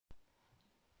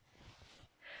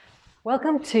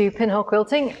Welcome to Pinhole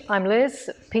Quilting. I'm Liz,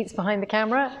 Pete's behind the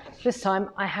camera. This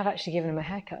time I have actually given him a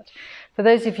haircut. For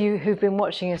those of you who've been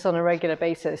watching us on a regular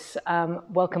basis,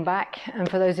 welcome back. And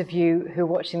for those of you who are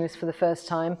watching this for the first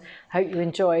time, I hope you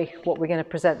enjoy what we're going to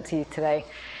present to you today.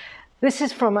 This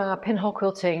is from our Pinhole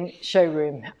Quilting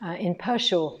showroom in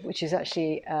Pershore, which is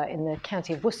actually in the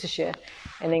county of Worcestershire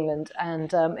in England.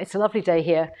 And it's a lovely day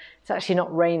here. It's actually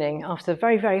not raining. After a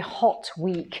very, very hot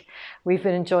week, we've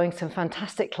been enjoying some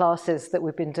fantastic classes that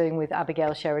we've been doing with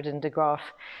Abigail, Sheridan, Graaff,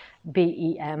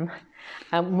 BEM.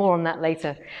 More on that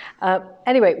later.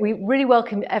 Anyway, we really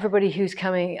welcome everybody who's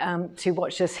coming to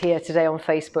watch us here today on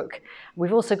Facebook.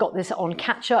 We've also got this on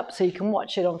catch up, so you can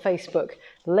watch it on Facebook.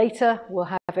 Later, we'll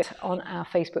have it on our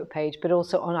Facebook page, but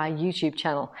also on our YouTube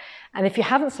channel. And if you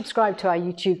haven't subscribed to our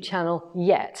YouTube channel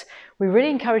yet, we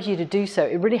really encourage you to do so.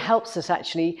 It really helps us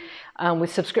actually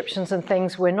with subscriptions and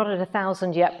things. We're not at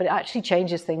 1,000 yet, but it actually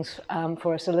changes things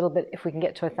for us a little bit if we can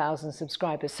get to 1,000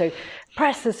 subscribers. So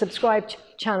press the subscribe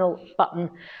channel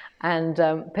button and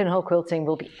Pinhole Quilting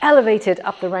will be elevated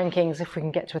up the rankings if we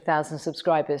can get to 1,000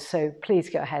 subscribers. So please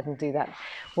go ahead and do that.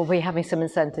 We'll be having some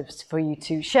incentives for you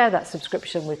to share that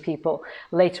subscription with people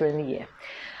later in the year.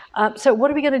 So what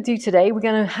are we going to do today? We're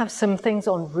going to have some things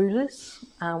on rulers,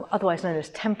 otherwise known as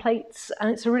templates,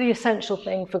 and it's a really essential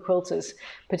thing for quilters,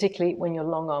 particularly when you're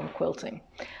long arm quilting.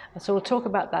 So we'll talk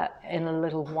about that in a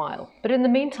little while. But in the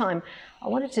meantime, I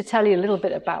wanted to tell you a little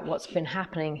bit about what's been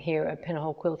happening here at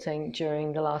Pinhole Quilting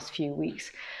during the last few weeks.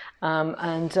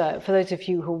 For those of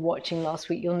you who were watching last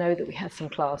week, you'll know that we had some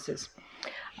classes.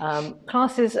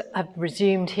 Classes have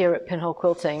resumed here at Pinhole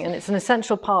Quilting, and it's an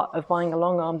essential part of buying a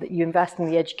long arm that you invest in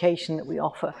the education that we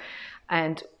offer.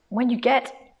 And when you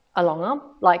get a long arm,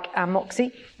 like our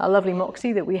Moxie, our lovely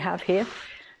Moxie that we have here,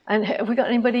 and have we got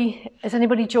anybody, has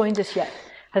anybody joined us yet?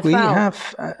 We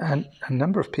have a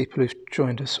number of people who've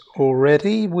joined us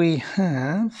already. We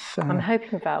have... I'm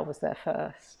hoping Val was there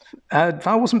first.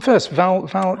 Val wasn't first.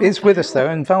 Val is with us though,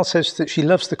 and Val says that she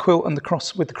loves the quilt and the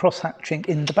cross-hatching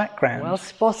in the background. Well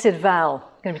spotted, Val.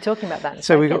 We're going to be talking about that in a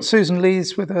So second. we've got Susan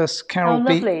Lee's with us, Carol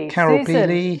B.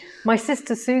 Lee. My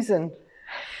sister Susan.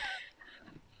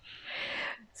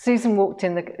 Susan walked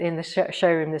in the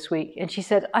showroom this week and she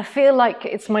said, I feel like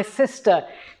it's my sister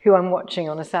who I'm watching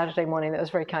on a Saturday morning. That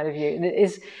was very kind of you. And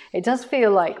it does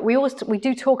feel like, we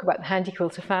do talk about the Handi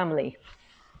Quilter family.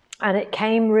 And it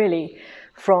came really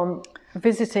from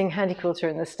visiting Handi Quilter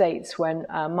in the States when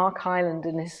Mark Hyland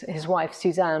and his wife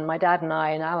Suzanne, my dad and I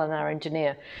and Alan, our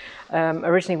engineer,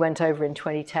 originally went over in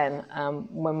 2010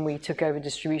 when we took over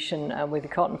distribution with the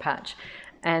Cotton Patch.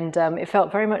 And it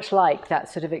felt very much like that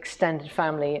sort of extended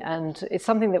family. And it's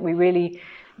something that we really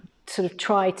sort of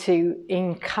try to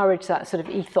encourage, that sort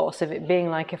of ethos of it being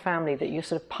like a family, that you're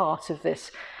sort of part of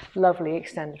this lovely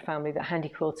extended family that Handi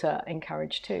Quilter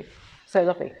encouraged too. So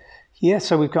lovely. Yeah,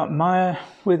 so we've got Maya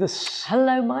with us.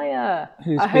 Hello, Maya.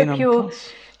 I hope your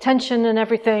tension and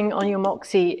everything on your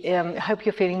Moxie, I hope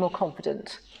you're feeling more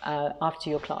confident after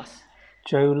your class.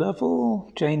 Joe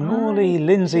Lovell, Jane Morley,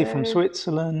 Lindsay from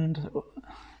Switzerland.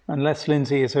 Unless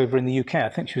Lindsay is over in the UK. I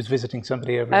think she was visiting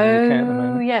somebody over in the UK at the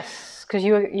moment. Oh, yes, because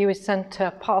you were sent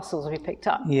parcels to be picked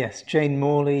up. Yes, Jane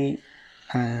Morley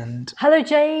and... Hello,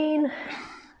 Jane.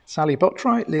 Sally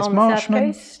Botwright, Liz on Marshman.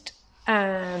 The South Coast.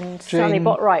 And Sally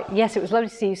Botwright. Yes, it was lovely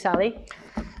to see you, Sally.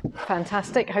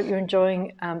 Fantastic. Hope you're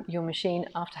enjoying your machine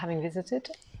after having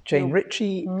visited. Jane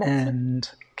Ritchie and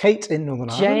Kate in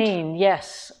Northern Ireland. Jane,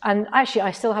 yes. And actually,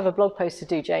 I still have a blog post to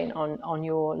do, Jane, on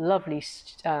your lovely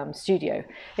studio.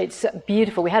 It's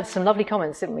beautiful. We had some lovely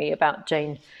comments, didn't we, about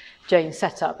Jane's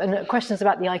setup, and questions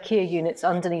about the IKEA units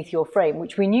underneath your frame,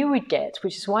 which we knew we'd get,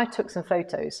 which is why I took some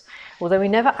photos, although we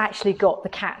never actually got the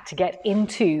cat to get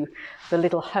into the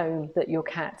little home that your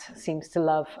cat seems to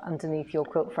love underneath your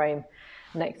quilt frame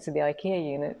next to the IKEA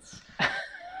units.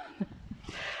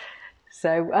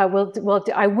 So I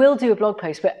will do a blog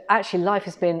post, but actually life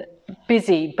has been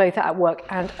busy, both at work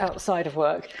and outside of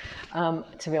work,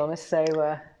 to be honest.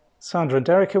 So Sandra and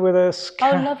Derek are with us. Oh,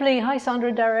 lovely. Hi, Sandra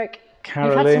and Derek.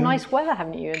 Caroline. You've had some nice weather,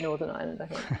 haven't you, in Northern Ireland, I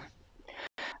think.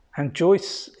 And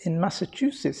Joyce in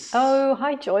Massachusetts. Oh,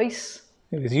 hi, Joyce.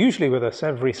 Who is usually with us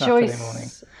every Saturday morning.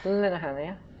 Joyce Linehan,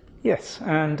 yeah? Yes,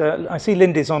 and I see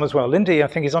Lindy's on as well. Lindy, I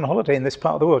think, is on holiday in this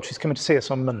part of the world. She's coming to see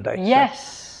us on Monday.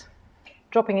 Yes. So.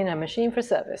 Dropping in a machine for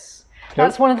service.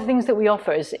 That's one of the things that we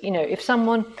offer is, you know, if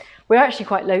someone, we're actually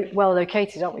quite well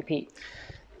located, aren't we, Pete?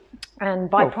 And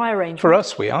by prior arrangement. For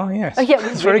us, we are, yes. Oh, yeah,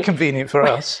 it's very convenient for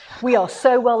us. We are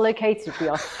so well located. We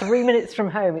are 3 minutes from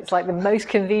home. It's like the most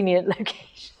convenient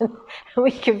location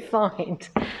we can find.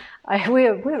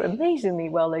 We're amazingly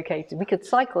well located. We could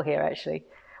cycle here, actually.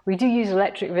 We do use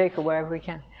electric vehicle wherever we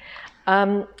can.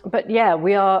 But yeah,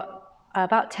 we are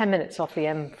about 10 minutes off the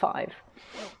M5,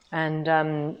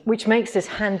 and which makes this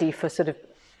handy for sort of,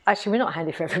 actually we're not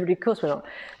handy for everybody, of course we're not,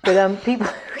 but people.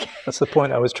 That's the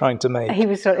point I was trying to make. He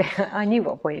was I knew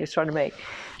what point he was trying to make,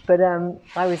 but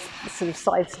I was sort of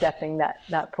sidestepping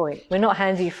that point. We're not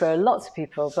handy for lots of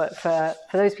people, but for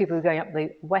those people who are going up the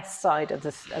west side of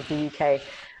the UK,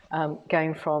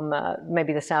 going from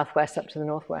maybe the southwest up to the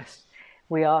northwest,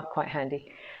 we are quite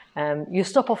handy. You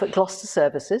stop off at Gloucester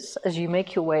services as you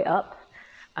make your way up,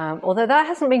 although that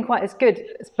hasn't been quite as good,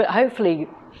 but hopefully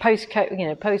post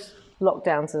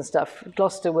lockdowns and stuff,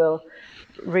 Gloucester will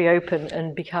reopen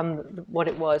and become what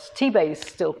it was. T-Bay is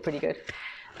still pretty good.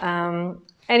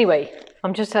 Anyway,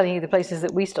 I'm just telling you the places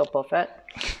that we stop off at,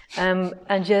 and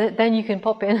then you can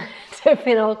pop in to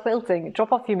Pinhole Quilting,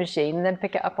 drop off your machine, and then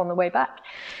pick it up on the way back.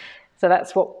 So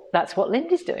that's what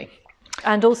Lindy's doing,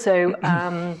 and also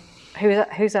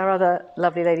who's our other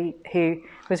lovely lady who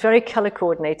was very colour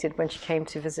coordinated when she came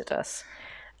to visit us.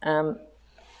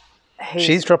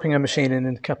 She's dropping her machine in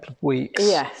a couple of weeks.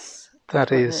 Yes,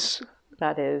 that is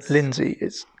Lindsay.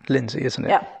 It's Lindsay, isn't it?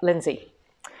 Yeah, Lindsay.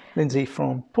 Lindsay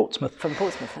from Portsmouth. From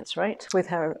Portsmouth, that's right. With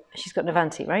her, she's got an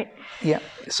Avanti, right? Yeah.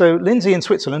 So Lindsay in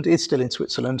Switzerland is still in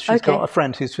Switzerland. She's got a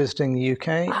friend who's visiting the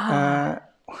UK.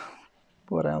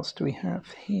 What else do we have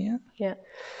here? Yeah.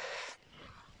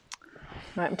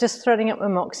 Right, I'm just threading up my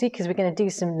Moxie because we're going to do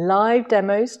some live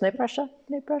demos. No pressure,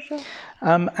 no pressure.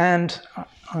 And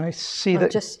I see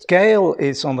that Gail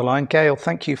is on the line. Gail,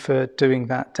 thank you for doing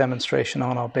that demonstration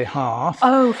on our behalf.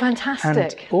 Oh,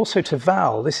 fantastic. And also to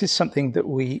Val, this is something that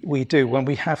we do when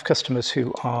we have customers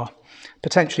who are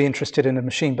potentially interested in a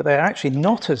machine, but they're actually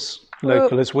not as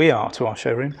local as we are to our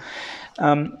showroom.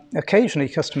 Occasionally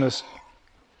customers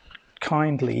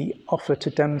kindly offer to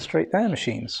demonstrate their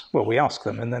machines. Well, we ask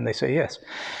them and then they say yes.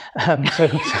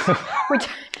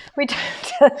 We don't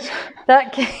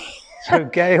that so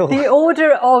Gail, the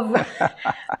order of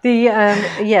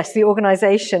the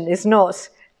organisation is not,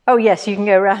 oh yes, you can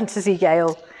go around to see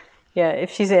Gail, if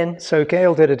she's in. So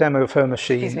Gail did a demo of her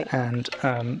machine, and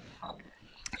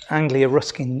Anglia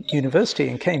Ruskin University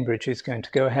in Cambridge is going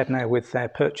to go ahead now with their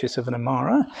purchase of an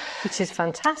Amara. Which is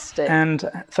fantastic. And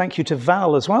thank you to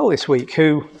Val as well this week,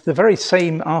 who the very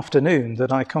same afternoon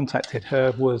that I contacted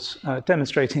her was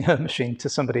demonstrating her machine to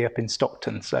somebody up in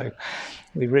Stockton. So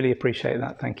we really appreciate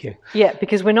that. Thank you. Yeah,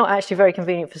 because we're not actually very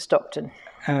convenient for Stockton.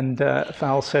 And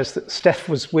Val says that Steph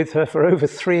was with her for over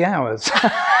 3 hours.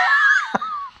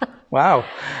 Wow.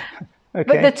 Okay.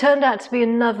 But there turned out to be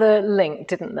another link,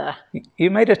 didn't there?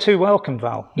 You made her too welcome,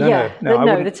 Val. No,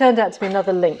 there turned out to be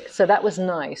another link. So that was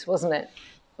nice, wasn't it?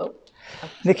 Oh.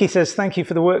 Nikki says, thank you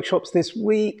for the workshops this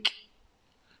week.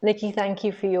 Nikki, thank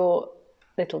you for your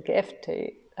little gift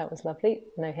too. That was lovely.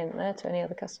 No hint there to any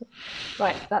other customer.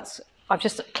 Right, I've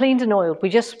just cleaned and oiled. We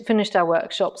just finished our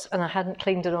workshops and I hadn't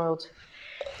cleaned and oiled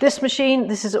this machine.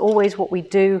 This is always what we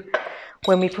do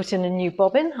when we put in a new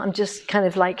bobbin. I'm just kind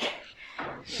of like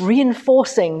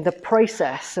reinforcing the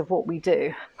process of what we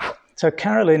do. So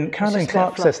Caroline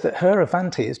Clark says that her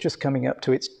Avanti is just coming up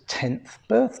to its 10th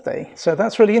birthday. So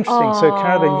that's really interesting. Aww. So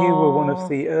Caroline, you were one of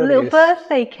the earliest. Little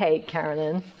birthday cake,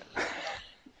 Caroline.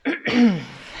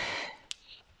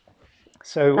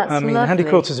 So, I mean, Handi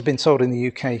Quilters have been sold in the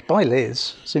UK by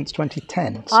Liz since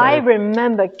 2010. So. I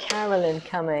remember Caroline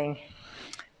coming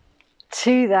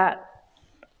to that.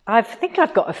 I think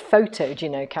I've got a photo, do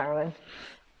you know, Caroline,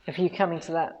 of you coming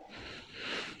to that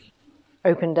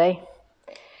open day.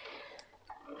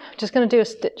 Just going to do a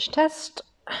stitch test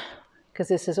because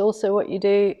this is also what you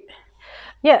do.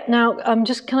 Yeah. Now,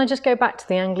 can I just go back to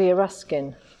the Anglia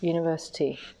Ruskin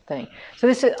University thing? So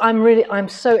this is I'm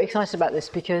so excited about this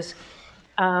because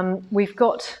we've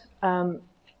got now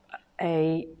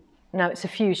it's a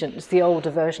fusion. It's the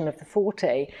older version of the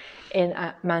Forte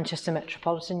at Manchester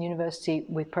Metropolitan University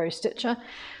with Pro Stitcher.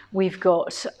 We've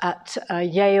got at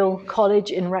Yale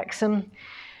College in Wrexham.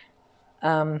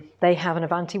 They have an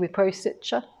Avanti with Pro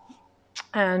Stitcher.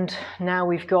 And now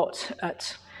we've got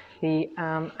at the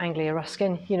Anglia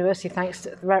Ruskin University, thanks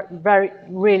to,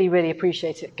 really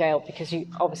appreciate it, Gail, because you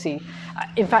obviously,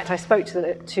 in fact, I spoke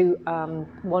to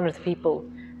one of the people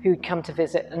who'd come to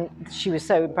visit, and she was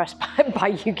so impressed by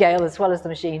you, Gail, as well as the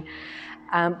machine,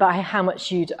 by how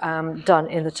much you'd done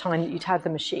in the time that you'd had the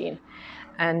machine.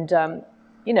 And,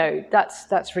 you know,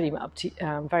 that's really up to,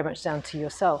 very much down to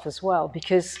yourself as well,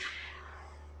 because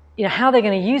you know, how they're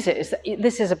going to use it is that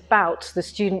this is about the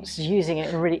students using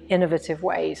it in really innovative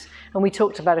ways. And we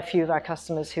talked about a few of our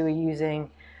customers who are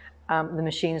using the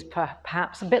machines,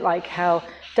 perhaps a bit like how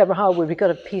Deborah Harwood, we've got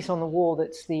a piece on the wall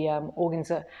that's the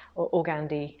organza or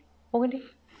organdy.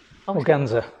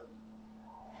 Organza.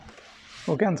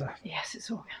 Organza. Yes, it's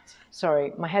organza.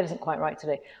 Sorry, my head isn't quite right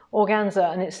today.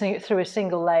 Organza, and it's through a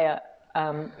single layer,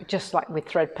 just like with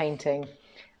thread painting,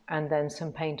 and then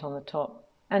some paint on the top.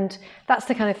 And that's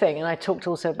the kind of thing. And I talked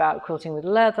also about quilting with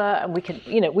leather, and we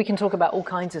can talk about all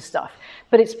kinds of stuff.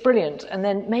 But it's brilliant. And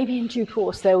then maybe in due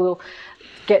course they will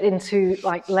get into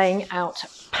like laying out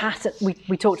pattern.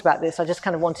 We talked about this. I just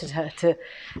kind of wanted her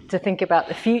to think about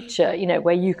the future.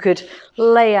 Where you could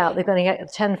lay out. They're going to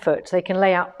get 10 foot. They can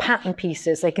lay out pattern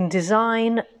pieces. They can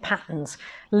design patterns.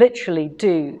 Literally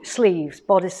do sleeves,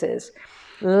 bodices,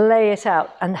 lay it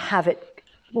out, and have it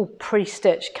all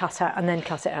pre-stitched, cut out, and then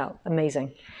cut it out.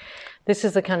 Amazing. This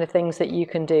is the kind of things that you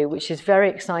can do, which is very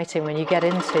exciting when you get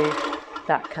into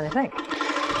that kind of thing.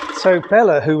 So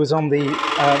Bella, who was on the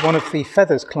one of the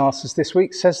feathers classes this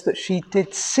week, says that she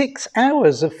did 6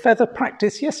 hours of feather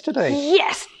practice yesterday.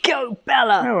 Yes, go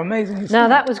Bella! How amazing is Now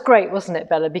that? that was great, wasn't it,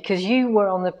 Bella? Because you were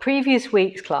on the previous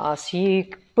week's class, you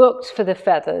booked for the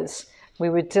feathers. We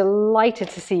were delighted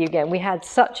to see you again. We had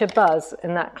such a buzz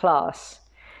in that class.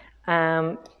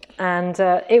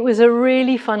 It was a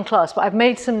really fun class, but I've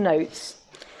made some notes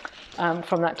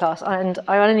from that class, and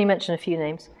I only mention a few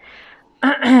names.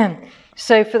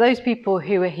 So for those people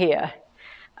who were here,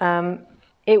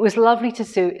 it was lovely to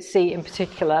see in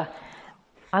particular,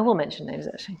 I will mention names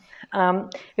actually,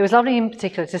 it was lovely in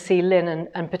particular to see Lynn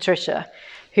and Patricia,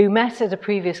 who met at a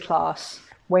previous class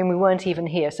when we weren't even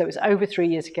here. So it was over 3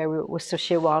 years ago. We were at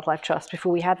Worcestershire Wildlife Trust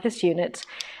before we had this unit.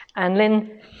 And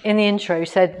Lynn, in the intro,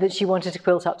 said that she wanted to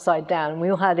quilt upside down. And we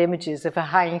all had images of her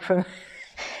hanging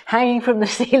from the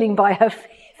ceiling by her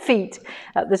feet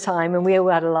at the time. And we all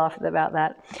had a laugh about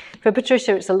that. For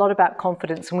Patricia, it's a lot about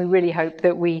confidence. And we really hope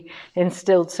that we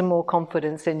instilled some more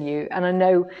confidence in you. And I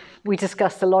know we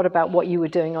discussed a lot about what you were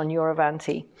doing on your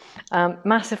Avanti.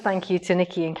 Massive thank you to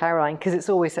Nikki and Caroline, because it's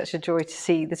always such a joy to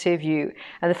see the two of you.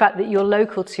 And the fact that you're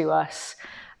local to us.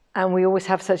 And we always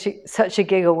have such a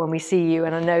giggle when we see you,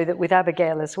 and I know that with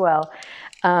Abigail as well.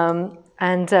 I'm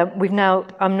now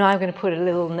going to put a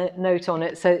little note on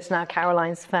it, so it's now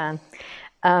Caroline's fan.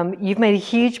 You've made a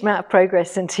huge amount of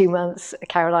progress in 2 months,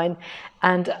 Caroline,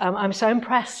 and I'm so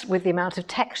impressed with the amount of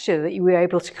texture that you were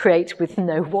able to create with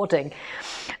no wadding.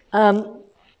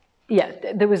 Yeah,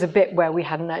 there was a bit where we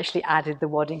hadn't actually added the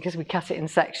wadding because we cut it in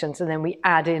sections, and then we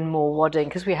add in more wadding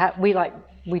because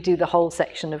we do the whole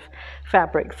section of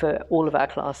fabric for all of our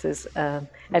classes.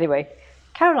 Anyway,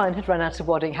 Caroline had run out of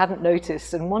wadding, hadn't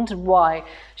noticed, and wondered why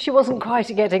she wasn't quite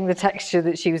getting the texture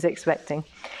that she was expecting.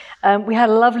 We had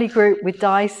a lovely group with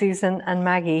Di, Susan and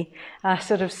Maggie, a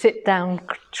sort of sit-down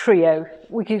trio.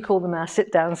 We could call them our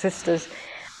sit-down sisters.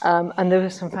 And there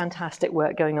was some fantastic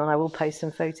work going on. I will post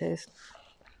some photos.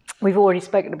 We've already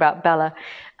spoken about Bella,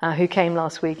 who came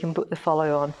last week and booked the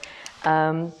follow-on.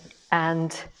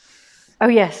 Oh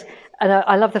yes, and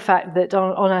I love the fact that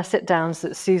on our sit-downs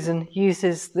that Susan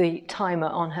uses the timer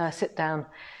on her sit-down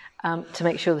to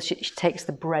make sure that she takes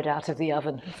the bread out of the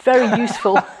oven. Very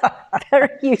useful, very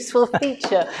useful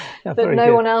feature that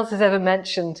no one else has ever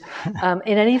mentioned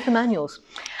in any of the manuals.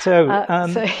 So,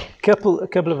 a couple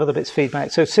of other bits of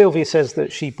feedback. So Sylvia says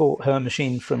that she bought her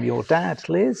machine from your dad,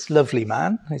 Liz. Lovely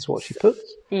man, is what she puts.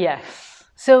 Yes.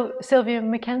 Sylvia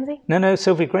Mackenzie? No,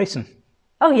 Sylvia Grayson.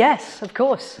 Oh yes, of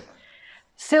course.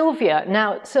 Sylvia.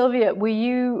 Now, Sylvia, were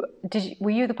you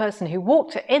the person who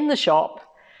walked in the shop?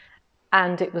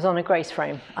 And it was on a Grace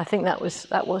frame. I think that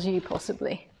was you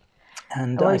possibly.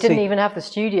 And we didn't even have the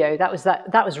studio. That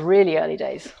was really early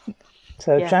days.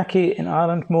 So yeah. Jackie in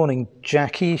Ireland. Morning,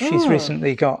 Jackie. She's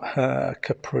recently got her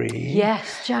Capri.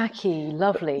 Yes, Jackie,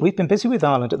 lovely. We've been busy with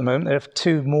Ireland at the moment. There are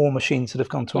 2 more machines that have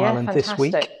gone to Ireland this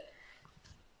week.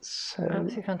 So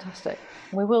absolutely fantastic.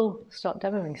 We will start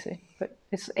demoing soon. But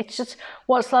it's just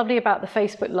what's lovely about the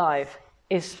Facebook Live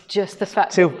is just the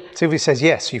fact Sylvia says,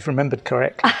 yes, you've remembered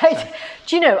correctly.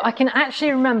 Do you know, I can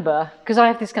actually remember, because I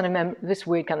have this kind of this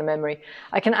weird kind of memory,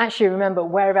 I can actually remember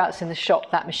whereabouts in the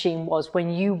shop that machine was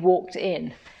when you walked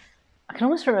in. I can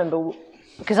almost remember,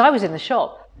 because I was in the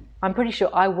shop. I'm pretty sure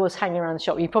I was hanging around the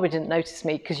shop. You probably didn't notice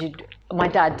me, because my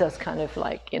dad does kind of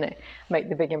like, make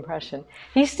the big impression.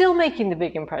 He's still making the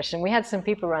big impression. We had some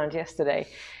people around yesterday,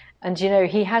 and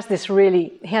he has this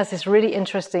really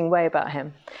interesting way about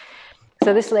him.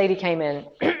 So this lady came in,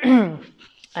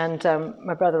 and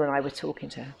my brother and I were talking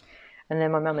to her, and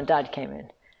then my mum and dad came in,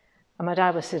 and my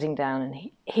dad was sitting down, and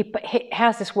he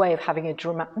has this way of having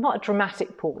not a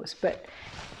dramatic pause, but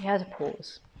he has a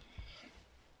pause,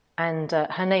 and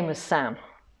her name was Sam,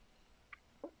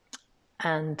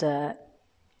 And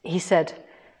he said,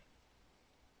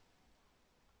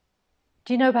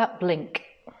 "Do you know about Blink?"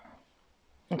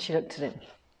 And she looked at him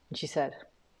and she said,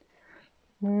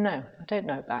 "No, I don't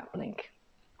know about Blink."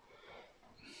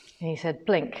 And he said,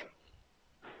 "Blink,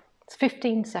 it's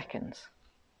 15 seconds.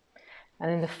 And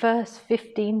in the first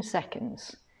 15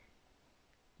 seconds,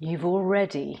 you've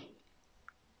already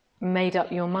made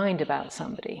up your mind about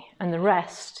somebody, and the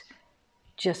rest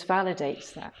just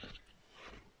validates that."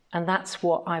 And that's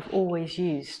what I've always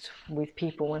used with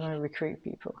people when I recruit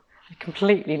people.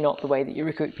 Completely not the way that you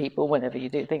recruit people whenever you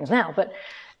do things now, but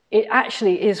it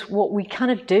actually is what we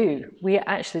kind of do. We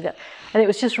actually, and it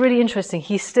was just really interesting.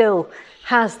 He still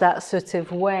has that sort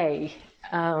of way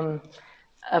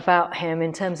about him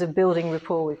in terms of building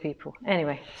rapport with people.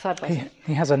 Anyway, side by side.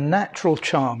 He has a natural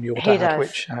charm, your He dad, does.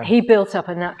 which... He built up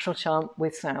a natural charm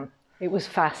with Sam. It was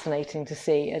fascinating to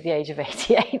see at the age of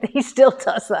 88. He still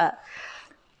does that.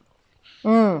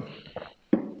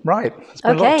 Right, it's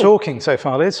been a lot of talking so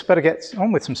far, Liz. Better get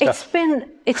on with some stuff.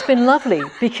 It's been lovely,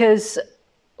 because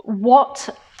what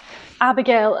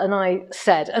Abigail and I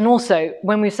said, and also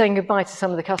when we were saying goodbye to some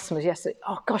of the customers yesterday,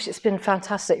 oh gosh, it's been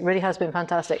fantastic. It really has been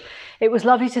fantastic. It was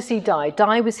lovely to see Di.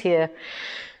 Di was here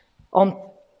on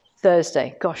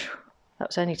Thursday. Gosh, that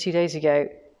was only 2 days ago.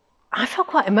 I felt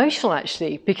quite emotional,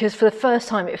 actually, because for the first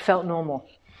time it felt normal.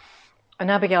 And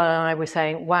Abigail and I were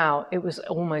saying, wow, it was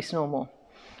almost normal.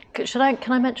 Can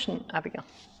I mention Abigail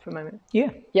for a moment? Yeah.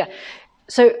 Yeah.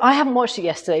 So I haven't watched it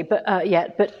yesterday, but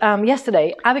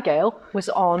yesterday Abigail was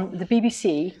on the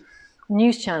BBC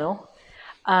News Channel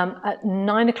at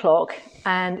 9 o'clock,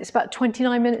 and it's about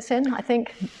 29 minutes in, I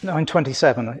think.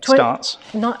 9:27 it starts.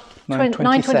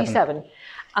 9:27.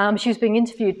 She was being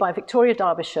interviewed by Victoria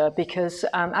Derbyshire because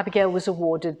Abigail was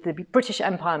awarded the British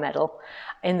Empire Medal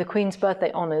in the Queen's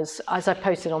Birthday Honours, as I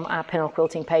posted on our Pinhole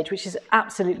Quilting page, which is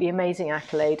absolutely amazing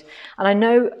accolade. And I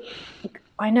know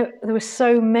there were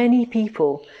so many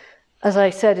people, as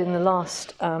I said in the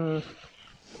last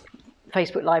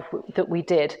Facebook Live that we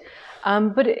did,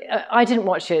 but I didn't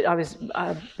watch it. I was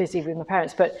busy with my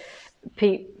parents, but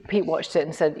Pete watched it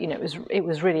and said, it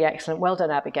was really excellent. Well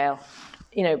done, Abigail.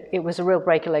 It was a real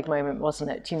break-a-leg moment, wasn't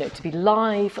it? To be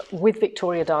live with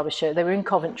Victoria Derbyshire. They were in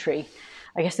Coventry.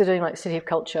 I guess they're doing like City of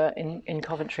Culture in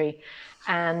Coventry.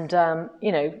 And,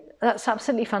 that's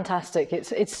absolutely fantastic.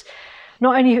 It's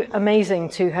not only amazing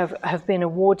to have been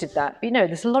awarded that, but,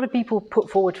 there's a lot of people put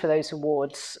forward for those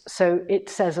awards. So it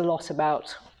says a lot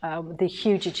about the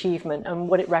huge achievement and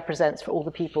what it represents for all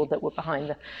the people that were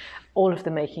behind all of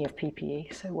the making of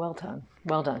PPE. So well done.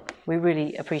 Well done. We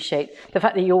really appreciate the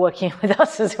fact that you're working with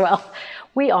us as well.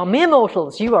 We are mere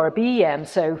mortals. You are a BEM,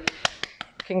 so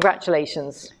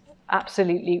congratulations.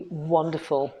 Absolutely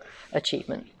wonderful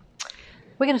achievement.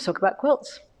 We're going to talk about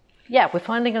quilts. Yeah, we're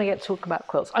finally going to get to talk about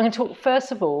quilts. I'm going to talk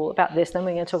first of all about this, then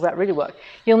we're going to talk about really work.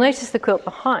 You'll notice the quilt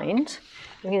behind.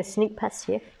 I'm going to sneak past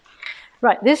here.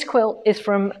 Right, this quilt is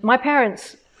from my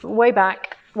parents way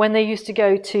back when they used to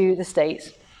go to the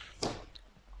States.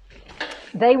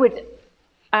 They would,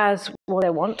 as what they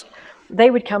want, they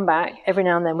would come back every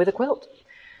now and then with a quilt.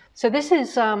 So this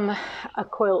is a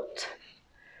quilt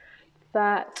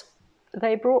that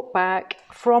they brought back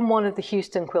from one of the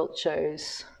Houston quilt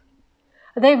shows.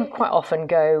 They would quite often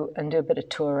go and do a bit of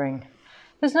touring.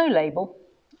 There's no label.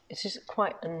 It's just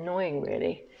quite annoying,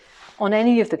 really. On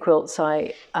any of the quilts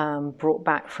I brought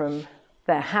back from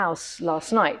their house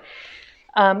last night.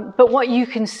 But what you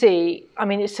can see, I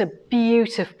mean, it's a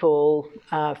beautiful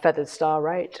feathered star,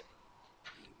 right?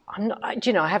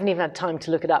 I haven't even had time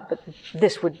to look it up, but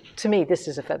to me, this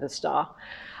is a feathered star.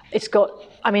 It's got,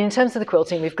 in terms of the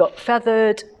quilting, we've got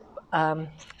feathered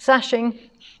sashing,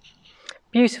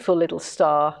 beautiful little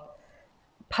star,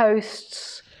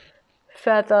 posts,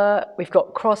 feather. We've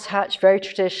got crosshatch, very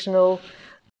traditional,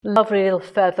 lovely little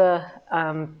feather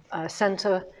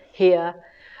center here.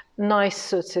 Nice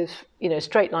sort of,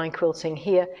 straight line quilting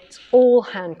here. It's all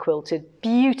hand quilted,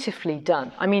 beautifully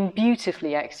done.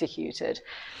 Beautifully executed.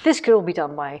 This could all be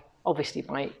done obviously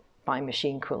by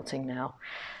machine quilting now.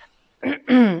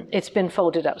 It's been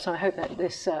folded up, so I hope that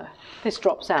this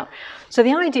drops out. So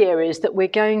the idea is that we're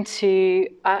going to,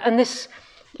 and this,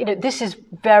 this is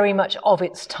very much of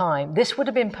its time. This would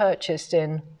have been purchased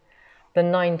in the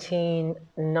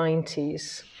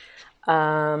 1990s.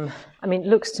 It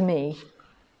looks to me,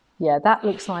 yeah, that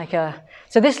looks like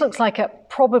so this looks like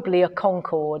probably a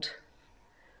Concord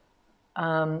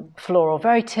floral,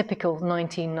 very typical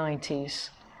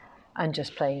 1990s, and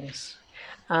just plains.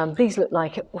 These look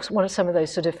like one of some of those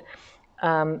sort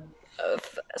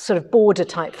of border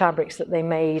type fabrics that they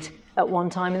made at one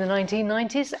time in the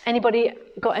 1990s. Anybody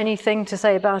got anything to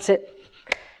say about it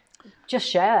just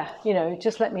share, you know,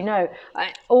 just let me know.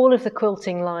 All of the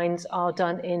quilting lines are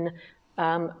done in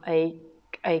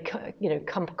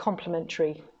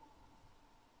complementary,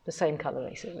 the same colour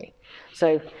basically.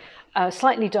 So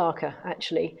slightly darker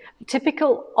actually.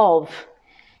 Typical of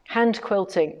hand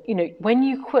quilting, you know, when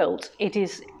you quilt, it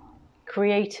is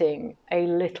creating a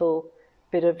little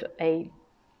bit of a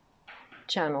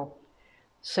channel.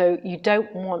 So you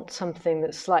don't want something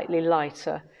that's slightly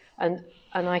lighter. And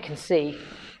I can see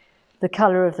the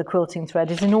colour of the quilting thread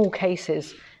is in all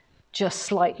cases just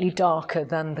slightly darker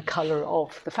than the colour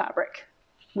of the fabric,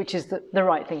 which is the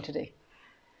right thing to do.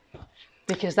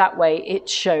 Because that way it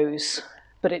shows,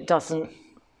 but it doesn't.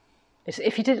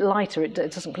 If you did it lighter, it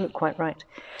doesn't look quite right.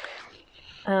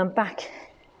 Back,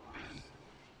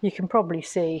 you can probably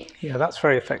see. Yeah, that's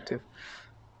very effective.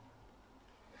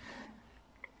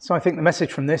 So I think the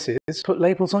message from this is put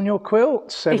labels on your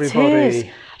quilts, everybody. It is.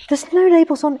 There's no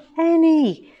labels on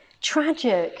any.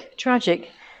 Tragic, tragic.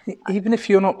 Even if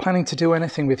you're not planning to do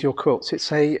anything with your quilts,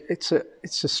 it's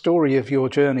a story of your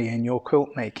journey in your quilt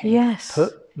making. Yes.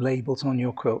 Put labels on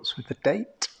your quilts with the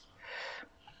date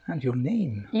and your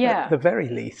name, yeah, at the very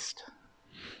least.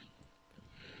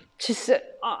 Just,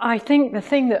 I think the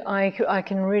thing that I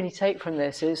can really take from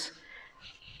this is,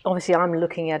 obviously I'm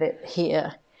looking at it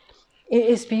here. It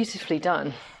is beautifully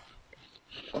done.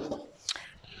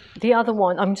 The other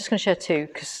one, I'm just going to share two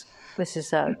because this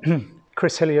is.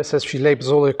 Chris Hillier says she labels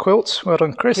all her quilts. Well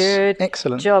done, Chris. Good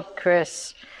Excellent job,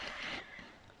 Chris.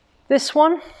 This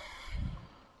one,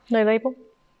 no label.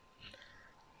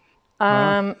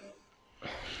 Wow.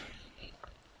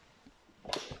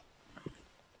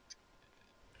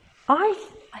 I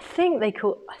think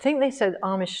they said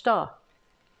Amish Star.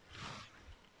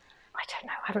 I don't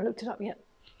know. I haven't looked it up yet.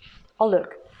 I'll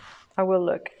look. I will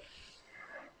look.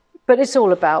 But it's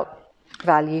all about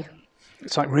value.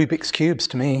 It's like Rubik's Cubes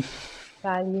to me.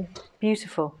 Value.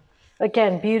 Beautiful.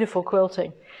 Again, beautiful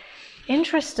quilting.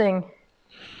 Interesting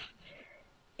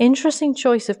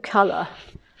choice of colour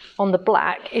on the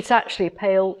black. It's actually a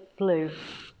pale blue.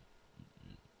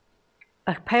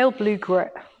 A pale blue grey.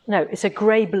 No, it's a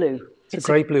grey blue. It's a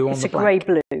grey blue on the black. It's a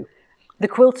grey blue. The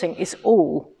quilting is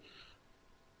all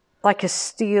like a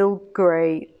steel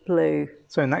grey blue.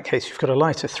 So in that case, you've got a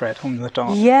lighter thread on the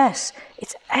dark. Yes,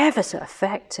 it's ever so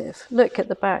effective. Look at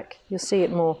the back. You'll see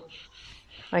it more,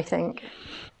 I think.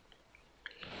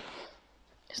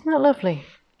 Isn't that lovely?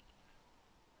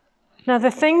 Now,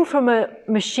 the thing from a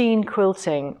machine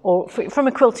quilting, or from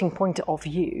a quilting point of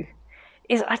view,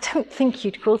 is I don't think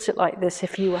you'd quilt it like this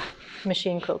if you were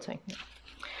machine quilting.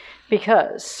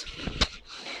 Because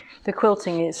the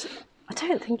quilting is, I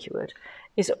don't think you would,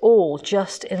 is all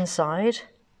just inside.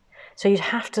 So you'd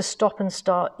have to stop and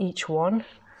start each one.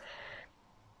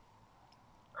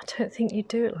 I don't think you'd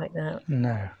do it like that.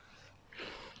 No.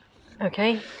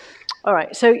 Okay. All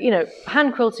right. So, you know,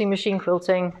 hand quilting, machine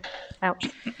quilting. Ouch.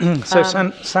 So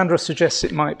Sandra suggests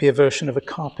it might be a version of a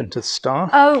carpenter's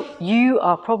star. Oh, you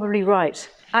are probably right.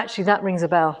 Actually, that rings a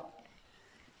bell.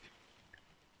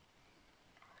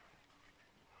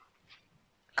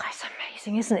 That's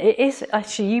amazing, isn't it? It is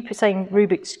actually, you saying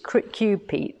Rubik's Cube,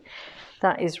 Pete.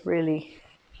 That is really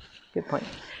good point.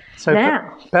 So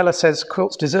now, Bella says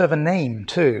quilts deserve a name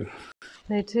too.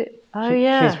 They do. Oh,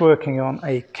 yeah. She's working on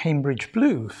a Cambridge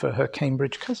blue for her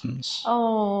Cambridge cousins.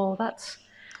 Oh, that's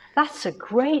a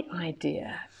great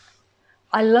idea.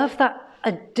 I love that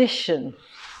addition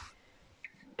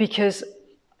because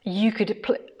you could,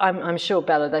 I'm sure,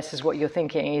 Bella, this is what you're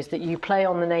thinking, is that you play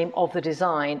on the name of the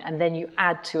design and then you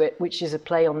add to it, which is a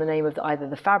play on the name of either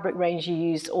the fabric range you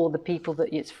used or the people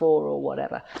that it's for or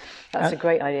whatever. That's a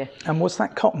great idea. And was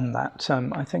that cotton that,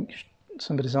 I think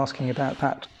somebody's asking about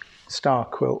that star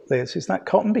quilt, Liz. Is that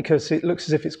cotton? Because it looks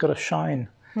as if it's got a shine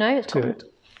it's to cotton. it.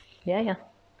 Yeah.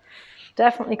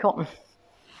 Definitely cotton.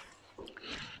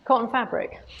 Cotton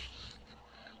fabric.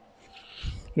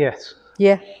 Yes.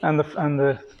 Yeah. And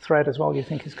the thread as well, you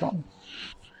think is cotton?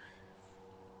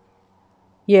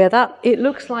 Yeah, that it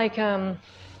looks like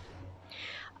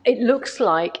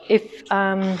if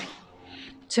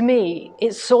to me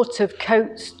it sort of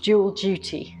coats dual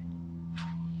duty,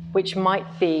 which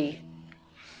might be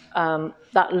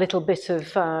that little bit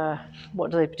of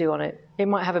what do they do on it? It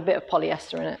might have a bit of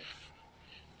polyester in it.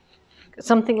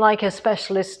 Something like a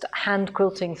specialist hand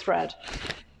quilting thread.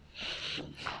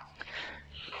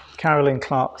 Carolyn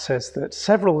Clark says that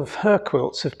several of her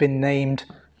quilts have been named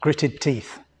Gritted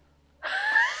Teeth.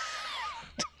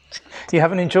 You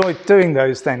haven't enjoyed doing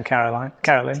those then, Carolyn?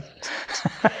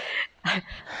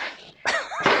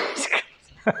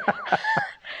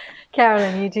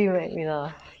 Carolyn, you do make me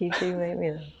laugh. You do make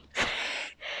me laugh.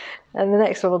 And the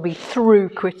next one will be through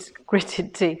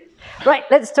gritted teeth. Right,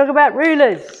 let's talk about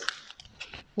rulers.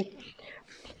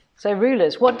 So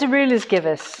rulers, what do rulers give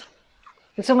us?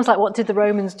 It's almost like what did the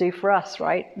Romans do for us,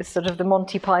 right? It's sort of the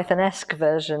Monty Python-esque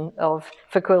version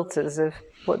for quilters of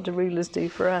what do rulers do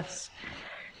for us.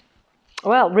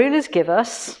 Well, rulers give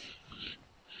us,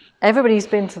 everybody's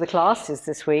been to the classes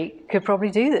this week, could probably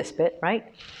do this bit, right?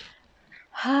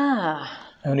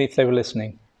 Only if they were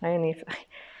listening. Only if,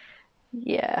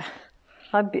 yeah.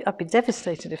 I'd be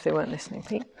devastated if they weren't listening,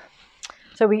 Pete.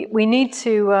 So we need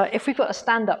to, if we've got a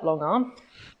stand-up long arm,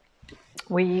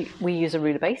 we use a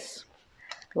ruler base,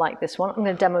 like this one. I'm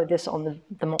going to demo this on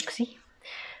the Moxie.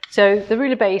 So the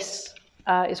ruler base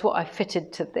is what I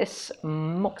fitted to this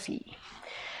Moxie.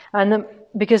 And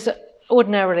because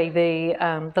ordinarily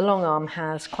the long arm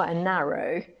has quite a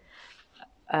narrow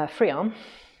free arm,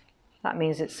 that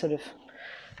means it's sort of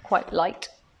quite light.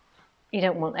 You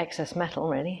don't want excess metal,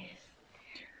 really.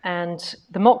 And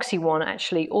the Moxie one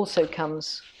actually also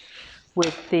comes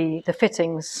with the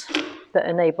fittings that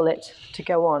enable it to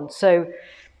go on. So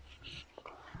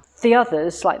the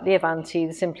others, like the Avanti,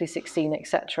 the Simply 16,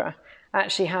 etc.,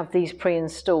 actually have these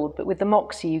pre-installed, but with the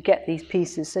Moxie you get these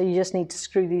pieces, so you just need to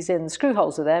screw these in. The screw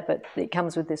holes are there, but it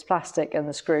comes with this plastic and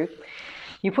the screw.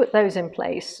 You put those in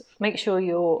place, make sure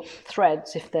your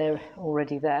threads, if they're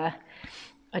already there,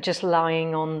 are just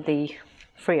lying on the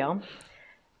free arm.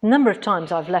 A number of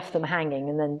times I've left them hanging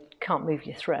and then can't move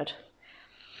your thread.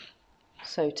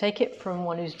 So take it from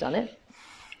one who's done it.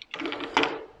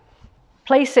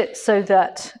 Place it so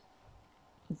that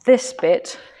this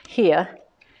bit here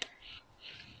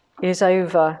is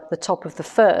over the top of the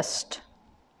first,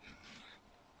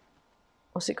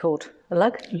 what's it called? A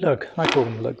lug? Lug. I call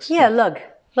them lugs. Yeah, lug.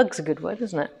 Lug's a good word,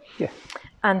 isn't it? Yeah.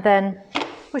 And then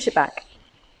push it back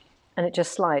and it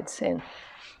just slides in.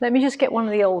 Let me just get one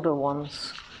of the older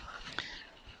ones.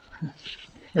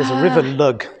 There's a river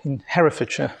lug in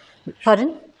Herefordshire.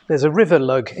 Pardon? There's a river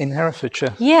lug in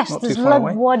Herefordshire. Yes, not there's too far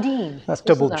away. Lugwadeen. That's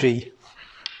double G.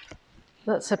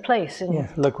 That's a place in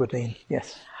Lugwadeen,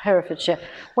 yes. Herefordshire.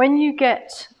 When you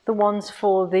get the ones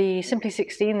for the Simply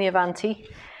 16, the Avanti,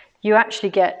 you actually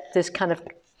get this kind of,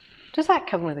 does that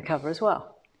come with a cover as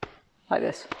well? Like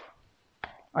this?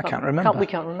 I can't remember. We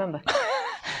can't remember.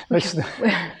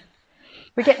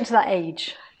 We're getting to that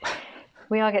age.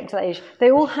 We are getting to that age. They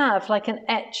all have like an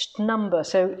etched number.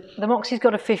 So the Moxie's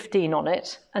got a 15 on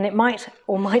it, and it might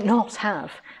or might not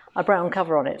have a brown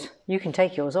cover on it. You can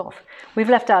take yours off. We've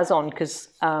left ours on because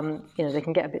they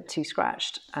can get a bit too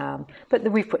scratched.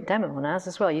 But we've put demo on ours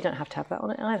as well. You don't have to have that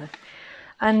on it either.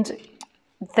 And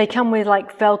they come with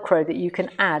like Velcro that you can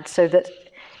add so that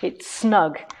it's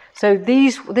snug. So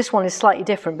this one is slightly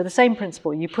different, but the same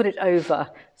principle. You put it over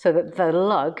so that the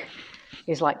lug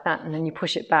is like that, and then you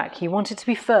push it back. You want it to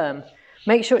be firm.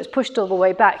 Make sure it's pushed all the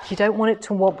way back. You don't want it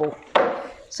to wobble.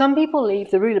 Some people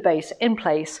leave the ruler base in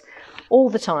place all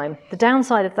the time. The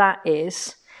downside of that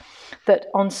is that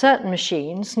on certain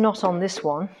machines, not on this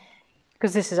one,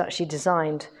 because this is actually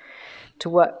designed to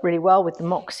work really well with the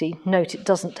Moxie. Note it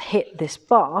doesn't hit this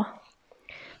bar,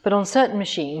 but on certain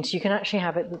machines you can actually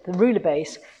have it that the ruler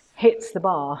base hits the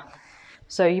bar.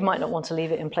 So you might not want to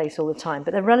leave it in place all the time,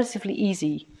 but they're relatively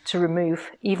easy to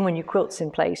remove even when your quilt's in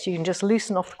place. You can just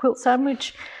loosen off the quilt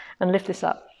sandwich and lift this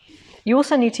up. You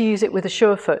also need to use it with a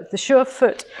sure foot. The sure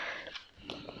foot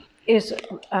is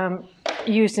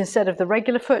used instead of the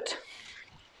regular foot.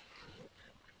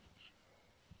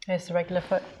 Here's the regular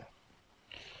foot.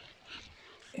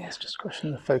 Yeah, it's just a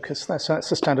question of the focus. That's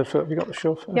the standard foot. Have you got the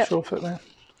sure foot, sure foot there?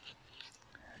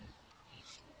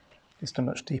 Just a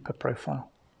much deeper profile.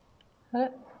 You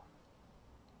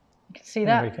can see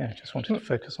that. There we go. Just wanted to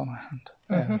focus on our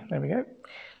hand. There we go.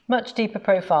 Much deeper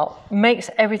profile. Makes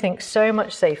everything so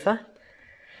much safer.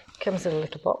 Comes in a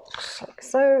little box like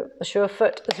so. The sure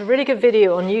foot. There's a really good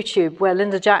video on YouTube where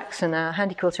Linda Jackson, our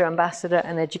Handi Quilter ambassador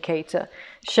and educator,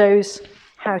 shows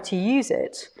how to use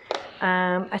it.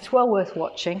 It's well worth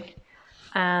watching,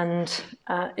 and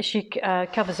she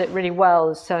covers it really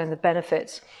well, selling the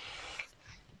benefits.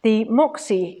 The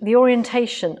Moxie, the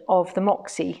orientation of the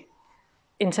Moxie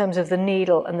in terms of the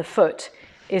needle and the foot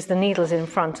is the needle's in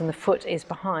front and the foot is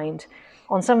behind.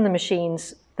 On some of the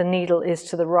machines, the needle is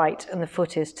to the right and the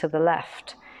foot is to the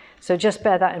left. So just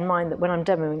bear that in mind, that when I'm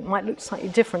demoing, it might look slightly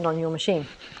different on your machine.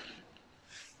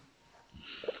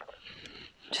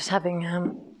 Just having a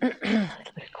little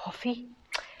bit of coffee.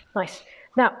 Nice.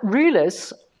 Now,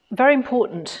 rulers, very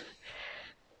important.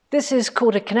 This is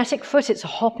called a kinetic foot. It's a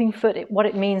hopping foot. What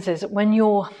it means is that when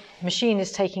your machine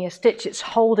is taking a stitch, it's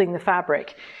holding the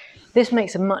fabric. This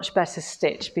makes a much better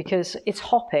stitch because it's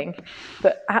hopping,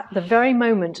 but at the very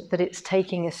moment that it's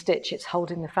taking a stitch, it's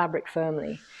holding the fabric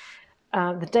firmly.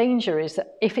 The danger is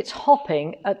that if it's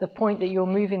hopping at the point that you're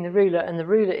moving the ruler, and the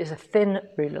ruler is a thin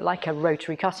ruler, like a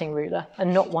rotary cutting ruler,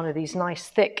 and not one of these nice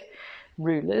thick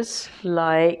rulers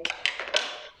like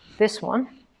this one,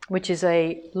 which is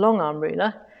a long arm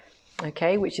ruler,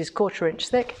 okay, which is 1/4 inch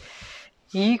thick,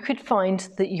 you could find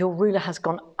that your ruler has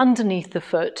gone underneath the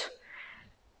foot,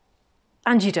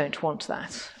 and you don't want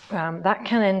that. That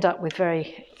can end up with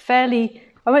fairly,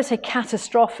 I won't say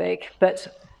catastrophic, but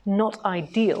not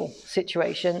ideal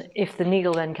situation. If the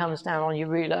needle then comes down on your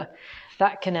ruler,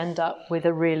 that can end up with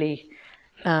a really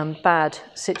bad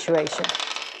situation.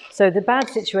 So the bad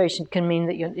situation can mean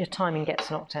that your timing gets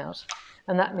knocked out,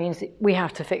 and that means that we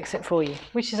have to fix it for you,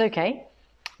 which is okay.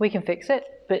 We can fix it,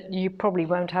 but you probably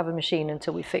won't have a machine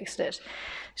until we fixed it.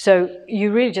 So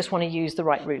you really just want to use the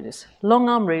right rulers. Long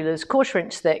arm rulers, 1/4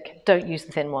 inch thick, don't use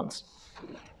the thin ones.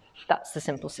 That's the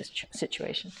simple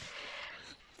situation.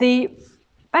 The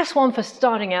best one for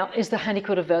starting out is the Handi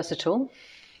Quilter Versatile.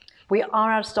 We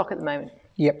are out of stock at the moment.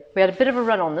 Yep. We had a bit of a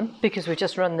run on them because we've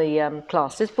just run the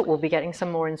classes, but we'll be getting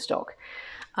some more in stock.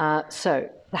 So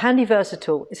the Handi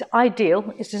Versatile is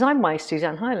ideal. It's designed by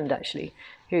Suzanne Hyland, actually,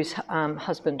 whose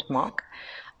husband, Mark,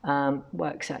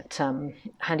 works at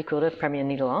Handi Quilter, Premier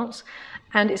Needle Arts.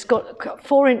 And it's got a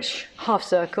 4 inch half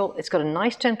circle. It's got a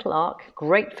nice gentle arc,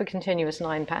 great for continuous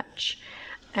line patch.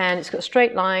 And it's got a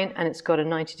straight line, and it's got a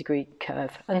 90-degree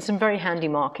curve, and some very handy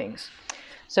markings.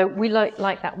 So we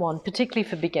like that one, particularly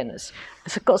for beginners.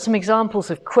 So I've got some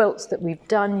examples of quilts that we've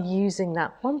done using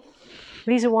that one.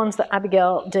 These are ones that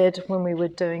Abigail did when we were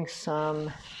doing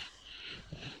some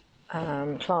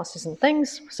classes and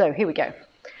things. So here we go.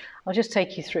 I'll just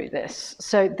take you through this.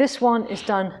 So this one is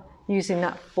done using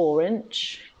that 4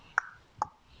 inch.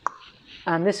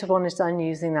 And this one is done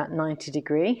using that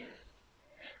 90-degree.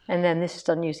 And then this is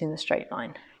done using the straight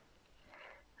line.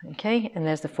 Okay, and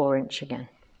there's the 4 inch again.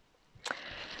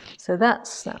 So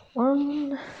that's that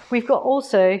one. We've got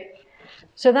also,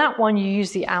 so that one you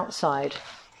use the outside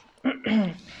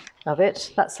of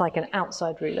it. That's like an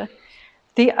outside ruler.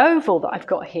 The oval that I've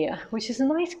got here, which is a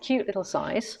nice cute little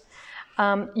size,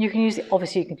 you can use,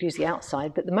 obviously you can use the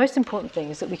outside, but the most important thing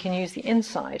is that we can use the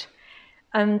inside.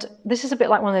 And this is a bit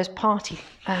like one of those party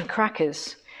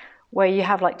crackers, where you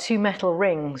have like 2 metal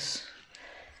rings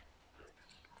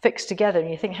fixed together,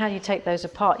 and you think, how do you take those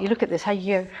apart? You look at this,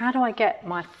 how do I get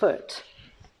my foot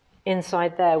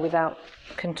inside there without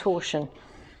contortion?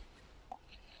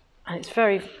 And it's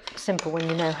very simple when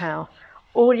you know how.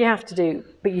 All you have to do,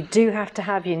 but you do have to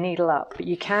have your needle up, but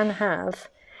you can have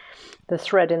the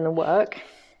thread in the work.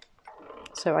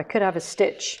 So I could have a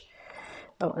stitch.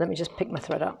 Oh, let me just pick my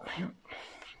thread up. I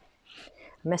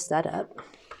messed that up.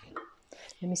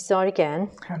 Let me start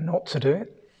again. How not to do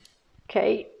it.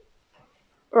 Okay,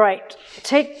 right,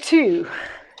 take 2.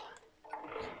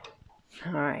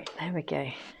 All right, there we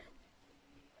go.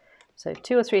 So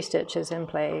 2 or 3 stitches in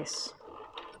place.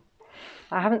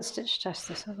 I haven't stitch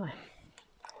tested this, have I?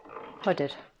 Oh, I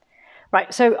did.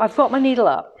 Right, so I've got my needle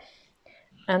up,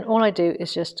 and all I do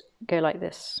is just go like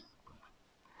this.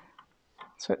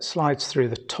 So it slides through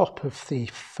the top of the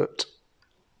foot.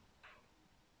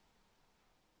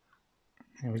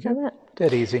 There we go,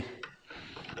 dead easy.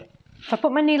 I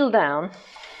put my needle down,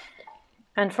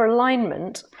 and for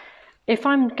alignment, if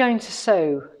I'm going to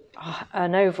sew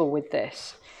an oval with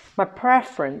this, my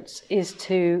preference is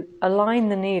to align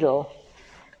the needle,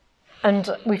 and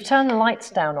we've turned the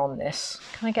lights down on this.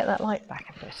 Can I get that light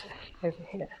back a bit over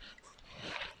here?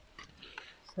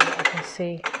 So that I can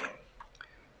see.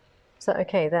 Is that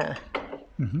okay there?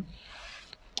 Mm-hmm.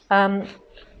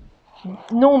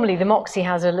 Normally the Moxie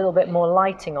has a little bit more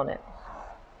lighting on it,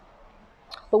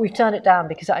 but we've turned it down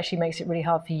because it actually makes it really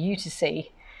hard for you to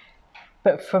see.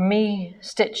 But for me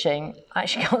stitching, I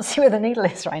actually can't see where the needle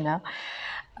is right now.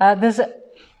 There's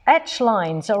etch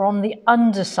lines are on the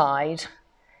underside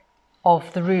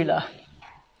of the ruler,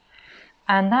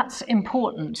 and that's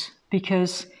important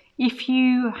because if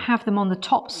you have them on the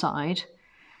top side,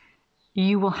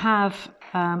 you will have,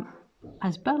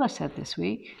 as Bella said this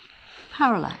week,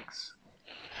 parallax.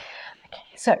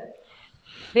 Okay, so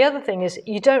the other thing is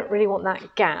you don't really want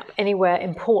that gap anywhere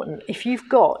important. If you've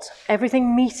got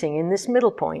everything meeting in this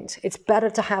middle point, it's better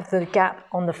to have the gap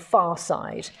on the far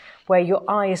side where your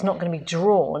eye is not going to be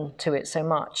drawn to it so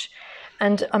much.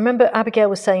 And I remember Abigail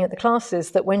was saying at the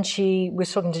classes that when she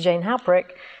was talking to Jane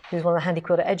Halprick, who's one of the Handi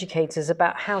Quilter educators,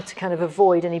 about how to kind of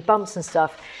avoid any bumps and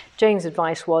stuff, Jane's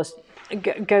advice was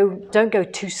don't go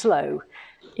too slow.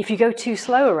 If you go too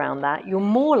slow around that, you're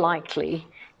more likely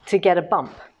to get a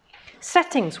bump.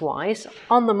 settings wise,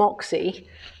 on the Moxie,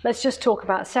 let's just talk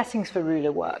about settings for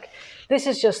ruler work. This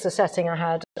is just the setting I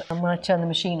had when I turned the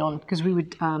machine on, because we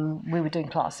were doing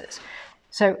classes.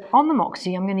 So on the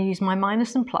Moxie, I'm going to use my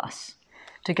minus and plus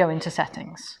to go into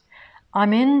settings.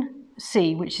 I'm in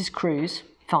C, which is cruise,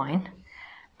 fine.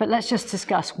 But let's just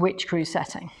discuss which cruise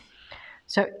setting.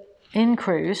 So in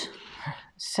cruise,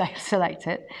 select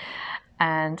it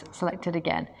and select it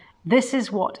again. This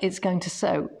is what it's going to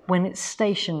show when it's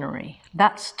stationary.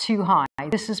 That's too high.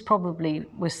 This is probably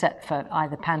was set for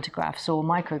either pantographs or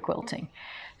micro quilting.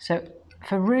 So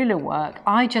for ruler work,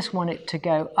 I just want it to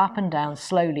go up and down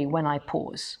slowly when I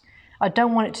pause. I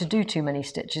don't want it to do too many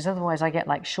stitches, otherwise I get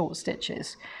like short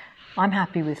stitches. I'm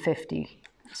happy with 50,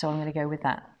 so I'm going to go with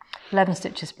that. 11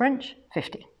 stitches per inch,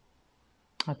 50.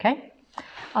 Okay.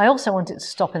 I also want it to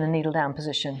stop in the needle down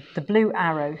position. The blue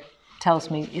arrow tells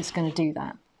me it's going to do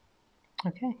that.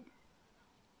 Okay.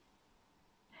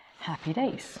 Happy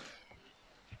days.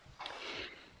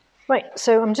 Right,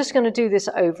 so I'm just going to do this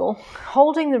oval,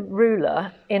 holding the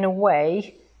ruler in a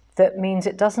way that means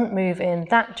it doesn't move in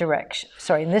that direction,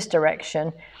 sorry, in this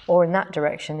direction or in that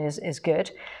direction is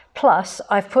good. Plus,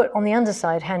 I've put on the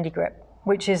underside Handi grip,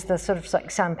 which is the sort of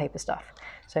like sandpaper stuff.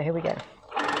 So here we go.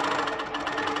 All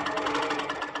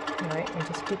right, and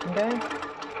just keep them going.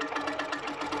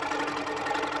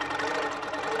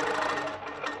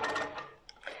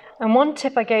 And one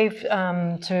tip I gave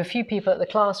to a few people at the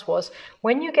class was,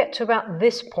 when you get to about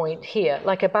this point here,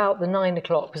 like about the 9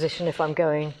 o'clock position if I'm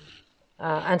going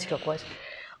anti-clockwise,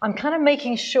 I'm kind of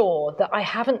making sure that I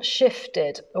haven't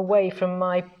shifted away from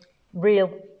my real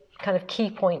kind of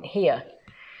key point here.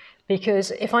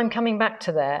 Because if I'm coming back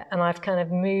to there and I've kind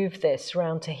of moved this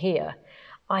round to here,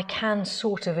 I can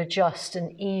sort of adjust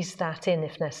and ease that in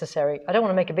if necessary. I don't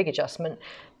want to make a big adjustment,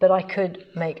 but I could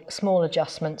make small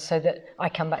adjustments so that I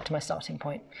come back to my starting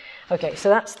point. Okay, so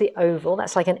that's the oval.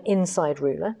 That's like an inside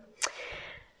ruler.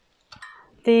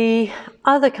 The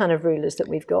other kind of rulers that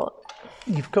we've got.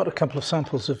 You've got a couple of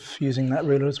samples of using that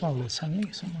ruler as well, Liz, haven't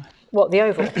you, somewhere? What, the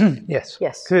oval? Yes.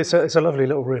 Yes. It's a lovely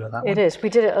little ruler, that one. It is. We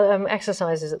did it,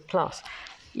 exercises at the class.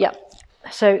 Yeah.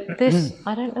 So this,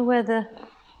 I don't know where the...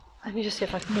 Let me just see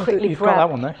if I can quickly You've grab... got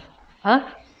that one there. Huh?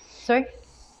 Sorry?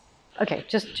 Okay,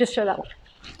 just show that one.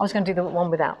 I was going to do the one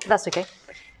without. That's okay.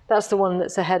 That's the one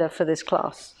that's a header for this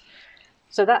class.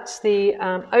 So that's the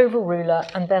oval ruler,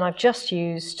 and then I've just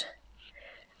used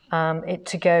it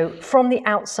to go from the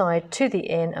outside to the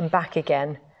in and back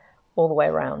again all the way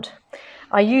around.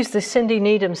 I use the Cindy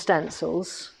Needham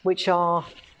stencils, which are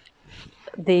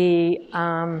the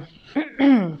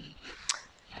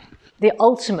the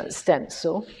ultimate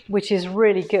stencil, which is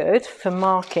really good for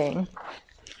marking.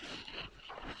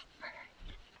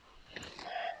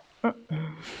 I've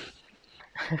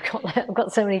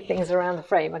got so many things around the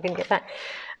frame, I couldn't get back.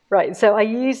 Right, so I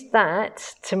used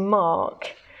that to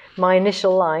mark my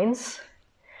initial lines,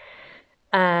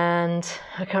 and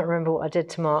I can't remember what I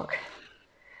did to mark.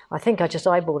 I think I just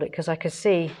eyeballed it because I could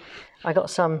see I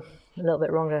got some a little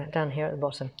bit wrong down here at the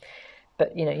bottom.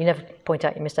 But you know, you never point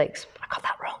out your mistakes. I got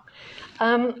that wrong.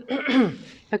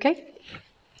 Okay.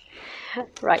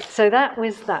 Right, so that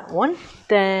was that one.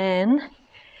 Then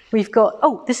we've got,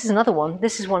 oh, this is another one.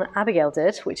 This is one Abigail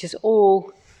did, which is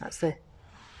all, that's the,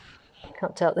 I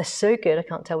can't tell, they're so good, I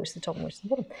can't tell which is the top and which is the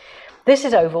bottom. This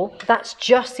is oval, that's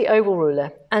just the oval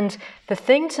ruler. And the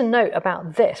thing to note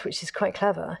about this, which is quite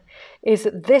clever, is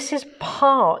that this is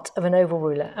part of an oval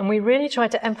ruler. And we really try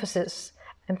to emphasize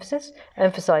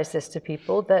this to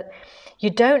people, that you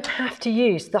don't have to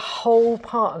use the whole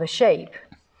part of a shape.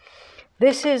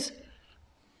 This is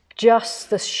just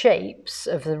the shapes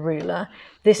of the ruler.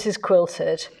 This is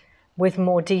quilted with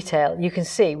more detail. You can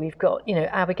see we've got, you know,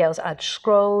 Abigail's added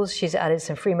scrolls, she's added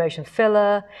some free motion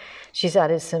filler, she's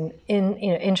added some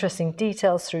interesting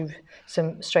details through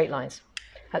some straight lines.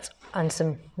 And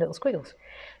some little squiggles.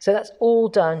 So that's all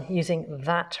done using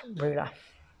that ruler.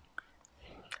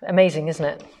 Amazing, isn't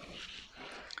it?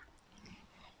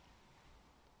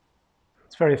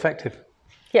 It's very effective.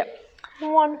 Yep,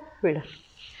 one ruler.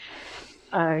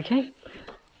 Okay.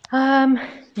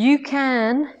 You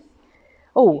can,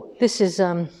 oh, this is,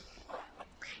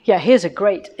 yeah, here's a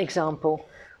great example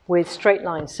with straight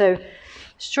lines. So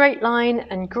straight line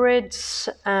and grids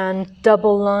and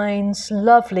double lines,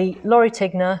 lovely. Laurie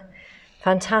Tigner,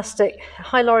 fantastic.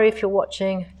 Hi Laurie, if you're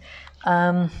watching.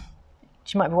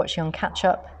 She might be watching on catch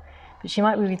up, but she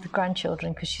might be with the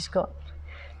grandchildren because she's got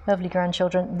lovely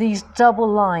grandchildren. These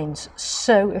double lines,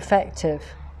 so effective.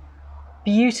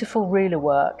 Beautiful ruler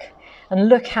work. And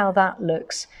look how that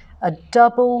looks. A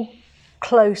double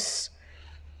close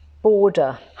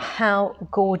border. How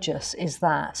gorgeous is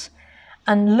that?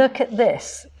 And look at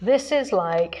this. This is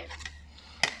like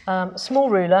small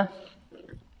ruler.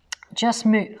 Just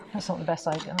move. That's not the best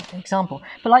example,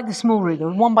 but like the small ruler,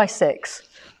 1x6,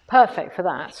 perfect for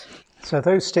that. So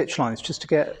those stitch lines, just to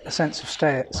get a sense of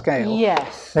scale,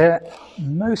 Yes. they're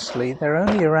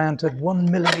only around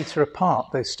 1 millimetre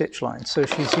apart, those stitch lines. So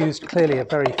she's used clearly a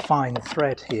very fine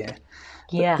thread here.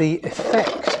 Yeah. But the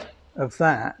effect of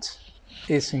that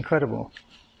is incredible.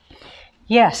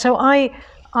 Yeah, so I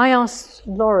asked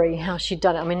Laurie how she'd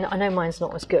done it. I mean, I know mine's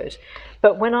not as good,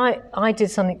 but when I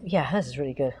did something, yeah, hers is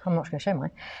really good. I'm not going to show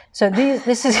mine. So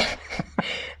this is,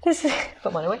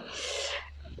 put mine away.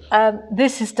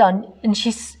 This is done, and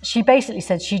she basically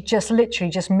said she just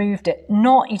literally just moved it.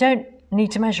 You don't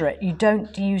need to measure it. You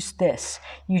don't use this.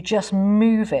 You just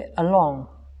move it along.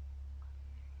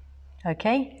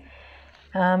 Okay,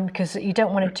 because you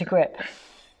don't want it to grip.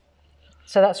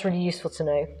 So that's really useful to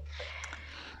know.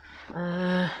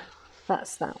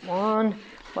 That's that one.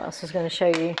 What else was I going to show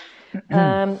you?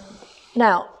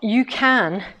 Now you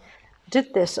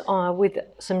did this with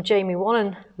some Jamie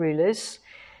Wallen rulers.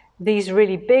 These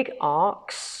really big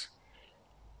arcs,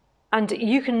 and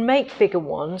you can make bigger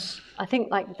ones. I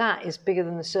think like that is bigger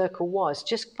than the circle was,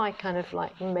 just by kind of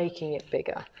like making it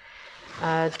bigger.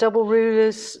 Double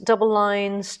rulers, double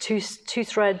lines, two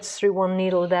threads through one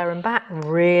needle there and back,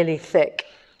 really thick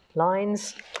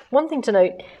lines. One thing to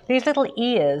note, these little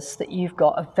ears that you've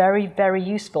got are very, very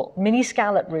useful. Mini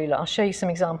scallop ruler, I'll show you some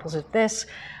examples of this,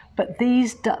 but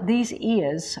these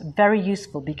ears are very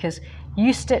useful because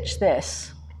you stitch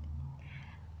this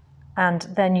and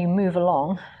then you move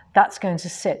along, that's going to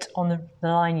sit on the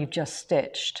line you've just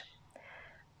stitched.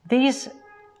 These,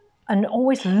 and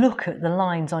always look at the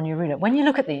lines on your ruler. When you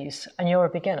look at these and you're a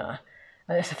beginner,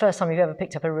 and it's the first time you've ever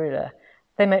picked up a ruler,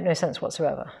 they make no sense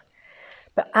whatsoever.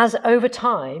 But as over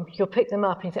time, you'll pick them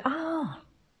up and you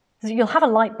think, you'll have a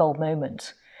light bulb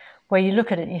moment where you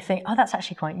look at it and you think, oh, that's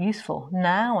actually quite useful.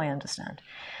 Now I understand.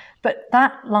 But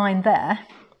that line there,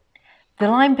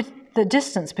 the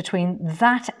distance between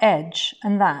that edge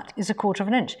and that is 1/4 of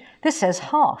an inch. This says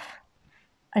half.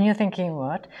 And you're thinking,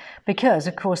 what? Because,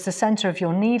 of course, the center of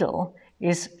your needle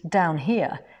is down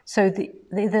here. So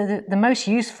the most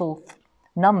useful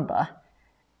number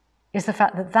is the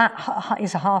fact that that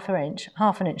is half an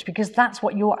inch, because that's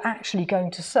what you're actually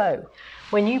going to sew.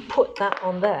 When you put that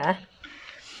on there,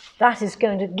 that is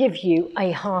going to give you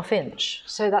a 1/2 inch.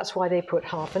 So that's why they put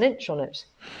 1/2 inch on it.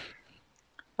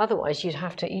 Otherwise, you'd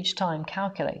have to each time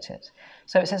calculate it.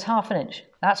 So it says 1/2 inch.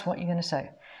 That's what you're going to sew.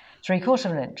 3/4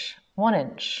 of an inch, 1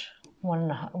 inch, 1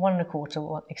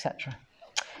 1/4, etc.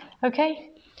 Okay.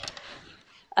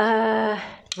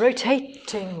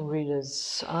 Rotating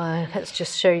rulers. Let's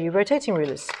just show you rotating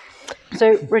rulers.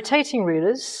 So rotating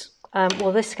rulers,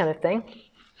 well, this kind of thing.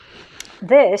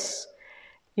 This,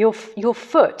 your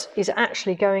foot is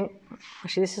actually going.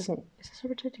 Actually, this isn't. Is this a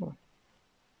rotating one?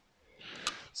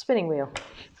 Spinning wheel.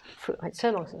 It's so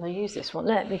long since I used this one.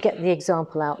 Let me get the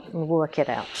example out and work it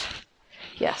out.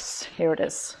 Yes, here it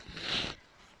is.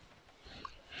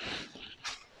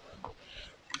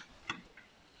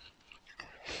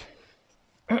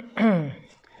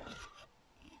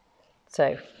 So,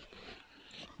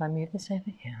 if I move this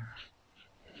over here.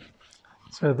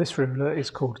 So this ruler is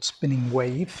called Spinning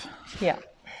Wave. Yeah.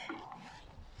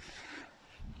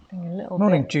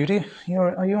 Morning, Judy.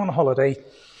 Are you on holiday?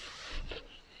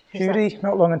 Judy,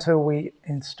 not long until we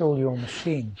install your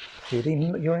machine. Judy,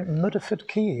 you're in Mudderford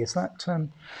Quay. Is that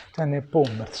down near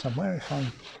Bournemouth somewhere, if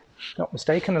I'm not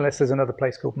mistaken, unless there's another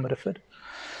place called Mudderford?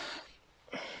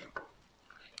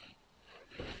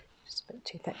 Just a bit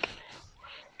too thick.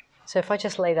 So if I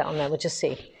just lay that on there, we'll just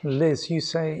see. Liz,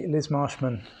 Liz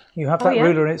Marshman, you have that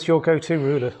ruler and it's your go-to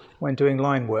ruler when doing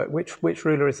line work. Which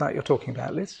ruler is that you're talking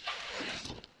about, Liz?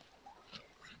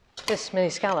 This mini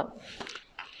scallop.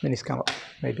 Mini scallop,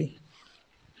 maybe.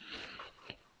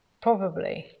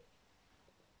 Probably.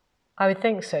 I would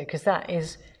think so, because that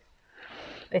is,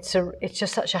 it's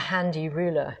just such a handy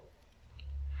ruler.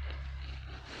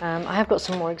 I have got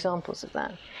some more examples of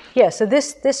that. Yeah, so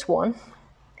this one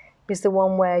is the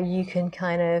one where you can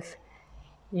kind of,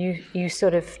 you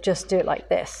sort of just do it like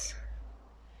this,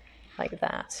 like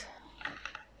that.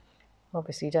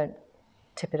 Obviously you don't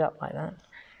tip it up like that.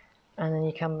 And then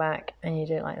you come back and you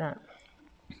do it like that.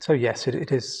 So yes,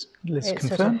 it is, Liz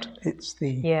confirmed, sort of, it's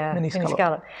the mini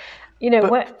scallop. You know,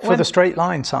 but for the straight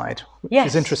line side, which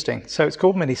is interesting. So it's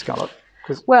called mini scallop.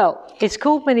 Well, it's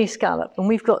called mini scallop, and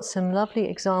we've got some lovely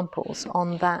examples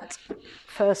on that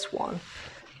first one.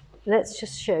 Let's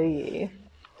just show you.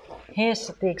 Here's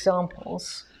the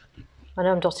examples. I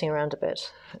know I'm dotting around a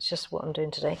bit. That's just what I'm doing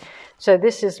today. So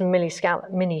this is mini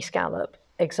scallop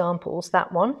examples,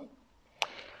 that one.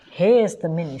 Here's the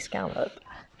mini scallop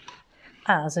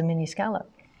as a mini scallop.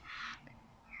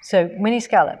 So mini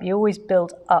scallop, you always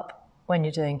build up when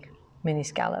you're doing mini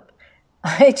scallop.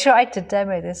 I tried to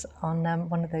demo this on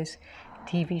one of those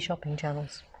TV shopping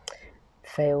channels.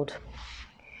 Failed.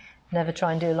 Never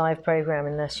try and do a live program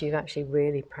unless you've actually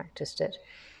really practiced it.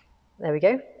 There we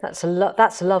go. That's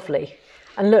lovely.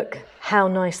 And look how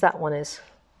nice that one is.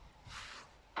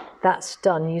 That's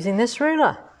done using this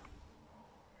ruler.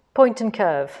 Point and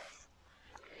curve.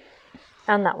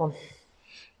 And that one.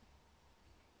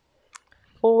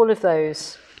 All of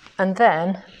those. And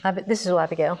then, this is all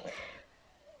Abigail.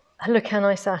 Look how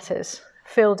nice that is.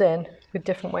 Filled in with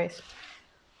different ways.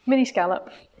 Mini scallop.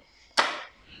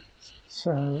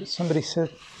 So somebody said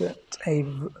that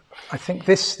I think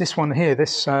this one here,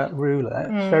 this ruler,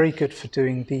 very good for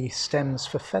doing the stems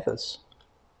for feathers.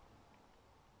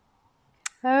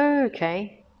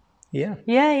 Okay. Yeah.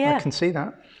 Yeah. I can see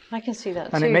that. I can see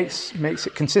that and too. it makes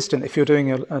it consistent if you're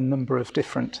doing a number of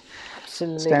different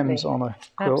stems on a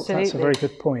quilt. Absolutely. That's a very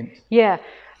good point. Yeah.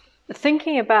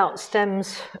 Thinking about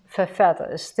stems for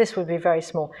feathers, this would be very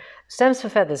small. Stems for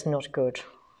feathers, not good.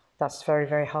 That's very,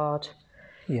 very hard.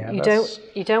 Yeah,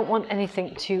 you don't want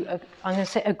anything too, I'm going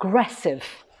to say aggressive.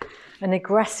 An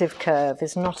aggressive curve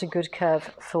is not a good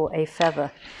curve for a feather.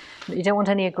 You don't want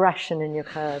any aggression in your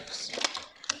curves.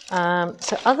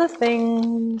 So other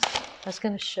things I was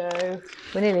going to show,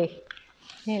 we're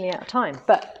nearly out of time,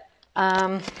 but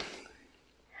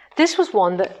this was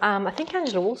one that I think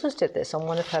Angela Walters did this on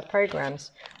one of her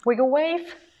programs. Wiggle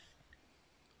wave.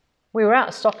 We were out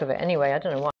of stock of it anyway, I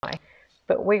don't know why,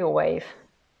 but wiggle wave.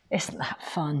 Isn't that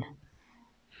fun?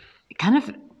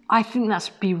 I think that's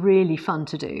be really fun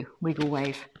to do, wiggle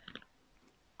wave.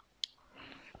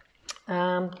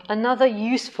 Another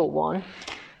useful one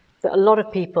that a lot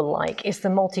of people like is the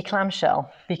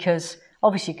multi-clamshell, because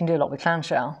obviously you can do a lot with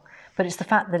clamshell, but it's the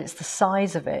fact that it's the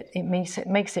size of it. It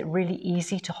makes it really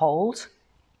easy to hold.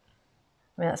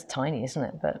 I mean, that's tiny, isn't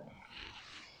it? But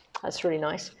that's really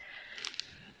nice.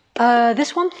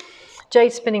 This one.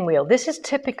 Jade spinning wheel. This is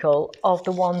typical of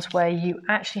the ones where you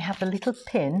actually have the little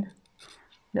pin,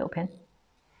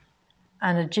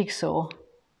 and a jigsaw.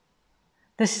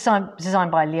 This is designed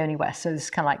by Leonie West, so this is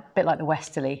kind of like a bit like the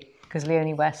Westerly, because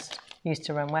Leonie West used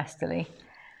to run Westerly.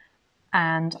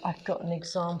 And I've got an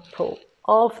example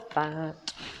of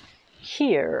that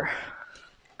here.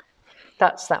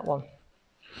 That's that one.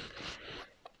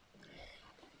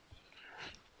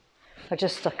 I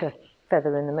just stuck a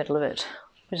feather in the middle of it,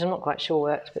 which I'm not quite sure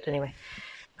worked, but anyway.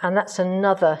 And that's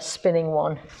another spinning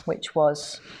one, which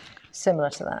was similar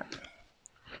to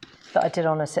that I did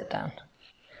on a sit down.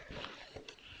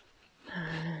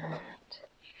 And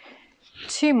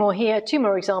two more here, two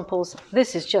more examples.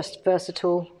 This is just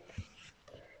versatile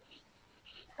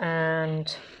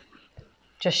and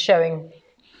just showing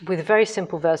with a very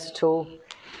simple versatile,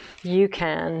 you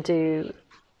can do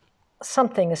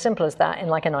something as simple as that in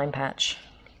like a 9 patch.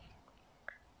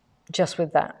 Just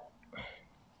with that.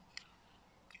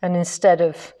 And instead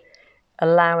of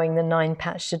allowing the 9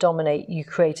 patch to dominate, you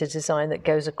create a design that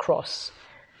goes across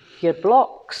your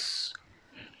blocks.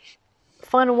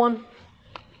 Final one,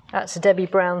 that's a Debbie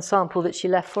Brown sample that she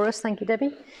left for us, thank you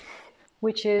Debbie,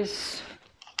 which is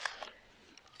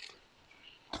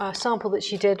a sample that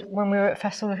she did when we were at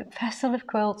Festival of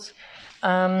Quilts,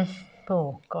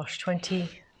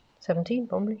 2017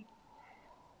 probably.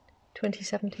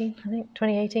 2017, I think,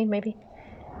 2018 maybe,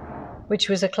 which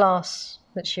was a class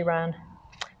that she ran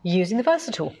using the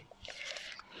versatile.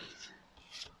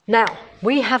 Now,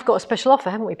 we have got a special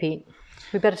offer, haven't we, Pete?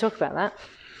 We better talk about that.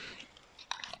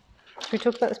 Should we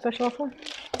talk about the special offer?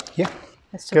 Yeah,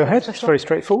 go ahead. It's very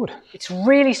straightforward. It's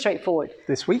really straightforward.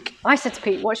 This week? I said to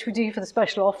Pete, what should we do for the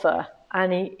special offer?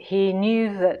 And he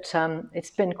knew that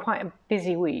it's been quite a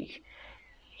busy week.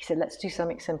 He said, let's do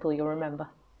something simple you'll remember.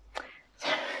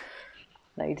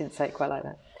 No, you didn't say it quite like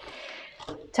that.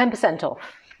 10% off.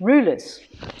 Rulers.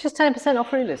 Just 10%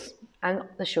 off rulers. And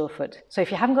the Surefoot. So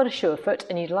if you haven't got a Surefoot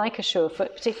and you'd like a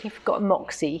Surefoot, particularly if you've got a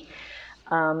Moxie,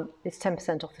 it's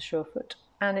 10% off the Surefoot.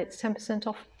 And it's 10%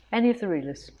 off any of the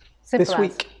rulers. Simple this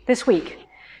week? This week.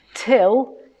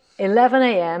 Till 11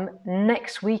 a.m.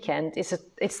 next weekend. It's a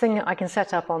thing that I can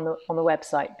set up on the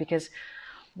website because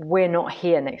we're not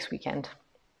here next weekend.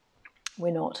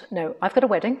 We're not. No, I've got a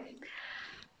wedding.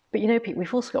 But you know, Pete,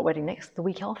 we've also got a wedding the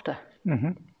week after.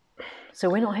 Mm-hmm. So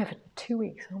we're not here for 2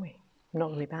 weeks, are we? We're not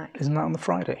going to be back. Isn't that on the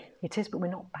Friday? It is, but we're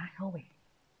not back, are we?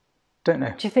 Don't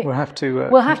know. Do you think? We'll have to.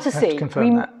 We'll have to see. To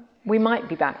confirm that. we might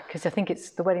be back, because I think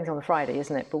the wedding's on the Friday,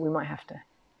 isn't it? But we might have to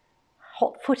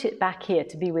hot foot it back here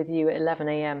to be with you at 11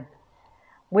 a.m.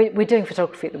 We're doing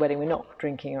photography at the wedding. We're not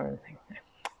drinking or anything. No,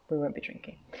 we won't be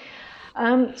drinking.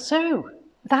 So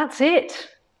that's it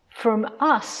from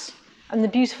us and the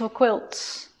beautiful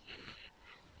quilts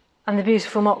and the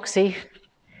beautiful Moxie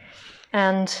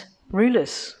and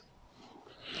rulers.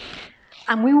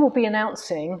 And we will be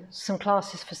announcing some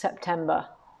classes for September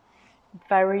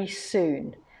very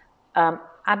soon.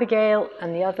 Abigail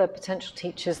and the other potential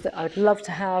teachers that I would love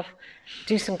to have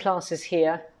do some classes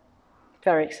here.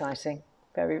 Very exciting,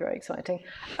 very, very exciting.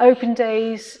 Open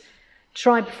days,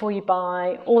 try before you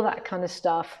buy, all that kind of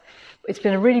stuff. It's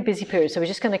been a really busy period, so we're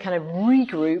just going to kind of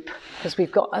regroup because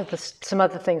we've got some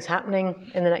other things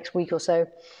happening in the next week or so.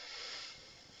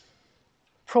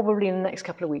 Probably in the next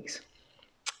couple of weeks,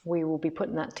 we will be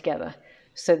putting that together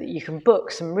so that you can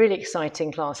book some really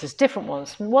exciting classes, different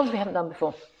ones we haven't done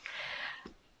before.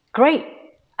 Great.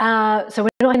 So we're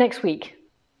not here next week.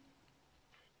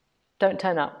 Don't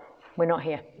turn up. We're not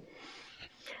here.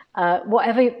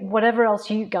 Whatever else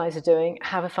you guys are doing,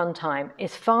 have a fun time.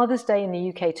 It's Father's Day in the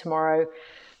UK tomorrow.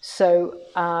 So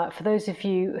for those of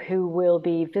you who will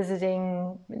be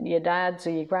visiting your dads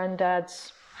or your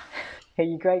granddads, or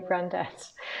your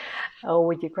great-granddads, or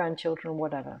with your grandchildren or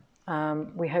whatever,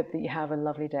 we hope that you have a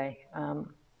lovely day.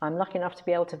 I'm lucky enough to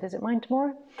be able to visit mine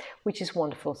tomorrow, which is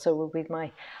wonderful. So we'll be with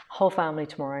my whole family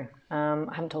tomorrow. I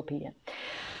haven't told Pete yet.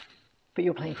 But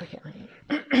you're playing cricket, aren't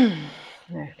you?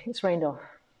 No, it's rained off.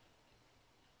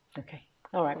 Okay.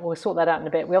 All right, we'll sort that out in a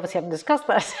bit. We obviously haven't discussed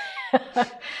that.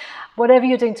 Whatever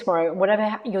you're doing tomorrow, and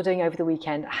whatever you're doing over the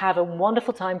weekend, have a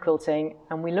wonderful time quilting,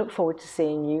 and we look forward to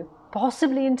seeing you,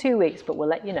 possibly in 2 weeks, but we'll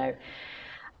let you know.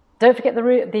 Don't forget the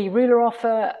ruler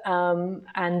offer,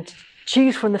 and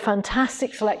choose from the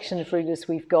fantastic selection of rulers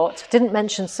we've got. Didn't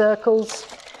mention circles,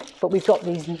 but we've got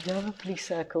these lovely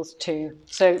circles too.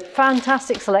 So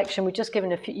fantastic selection. We've just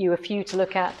given you a few to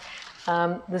look at.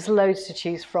 There's loads to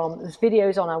choose from. There's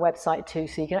videos on our website too,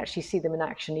 so you can actually see them in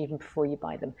action even before you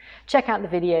buy them. Check out the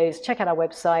videos, check out our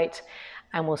website,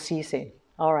 and we'll see you soon.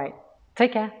 All right,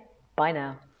 take care. Bye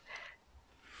now.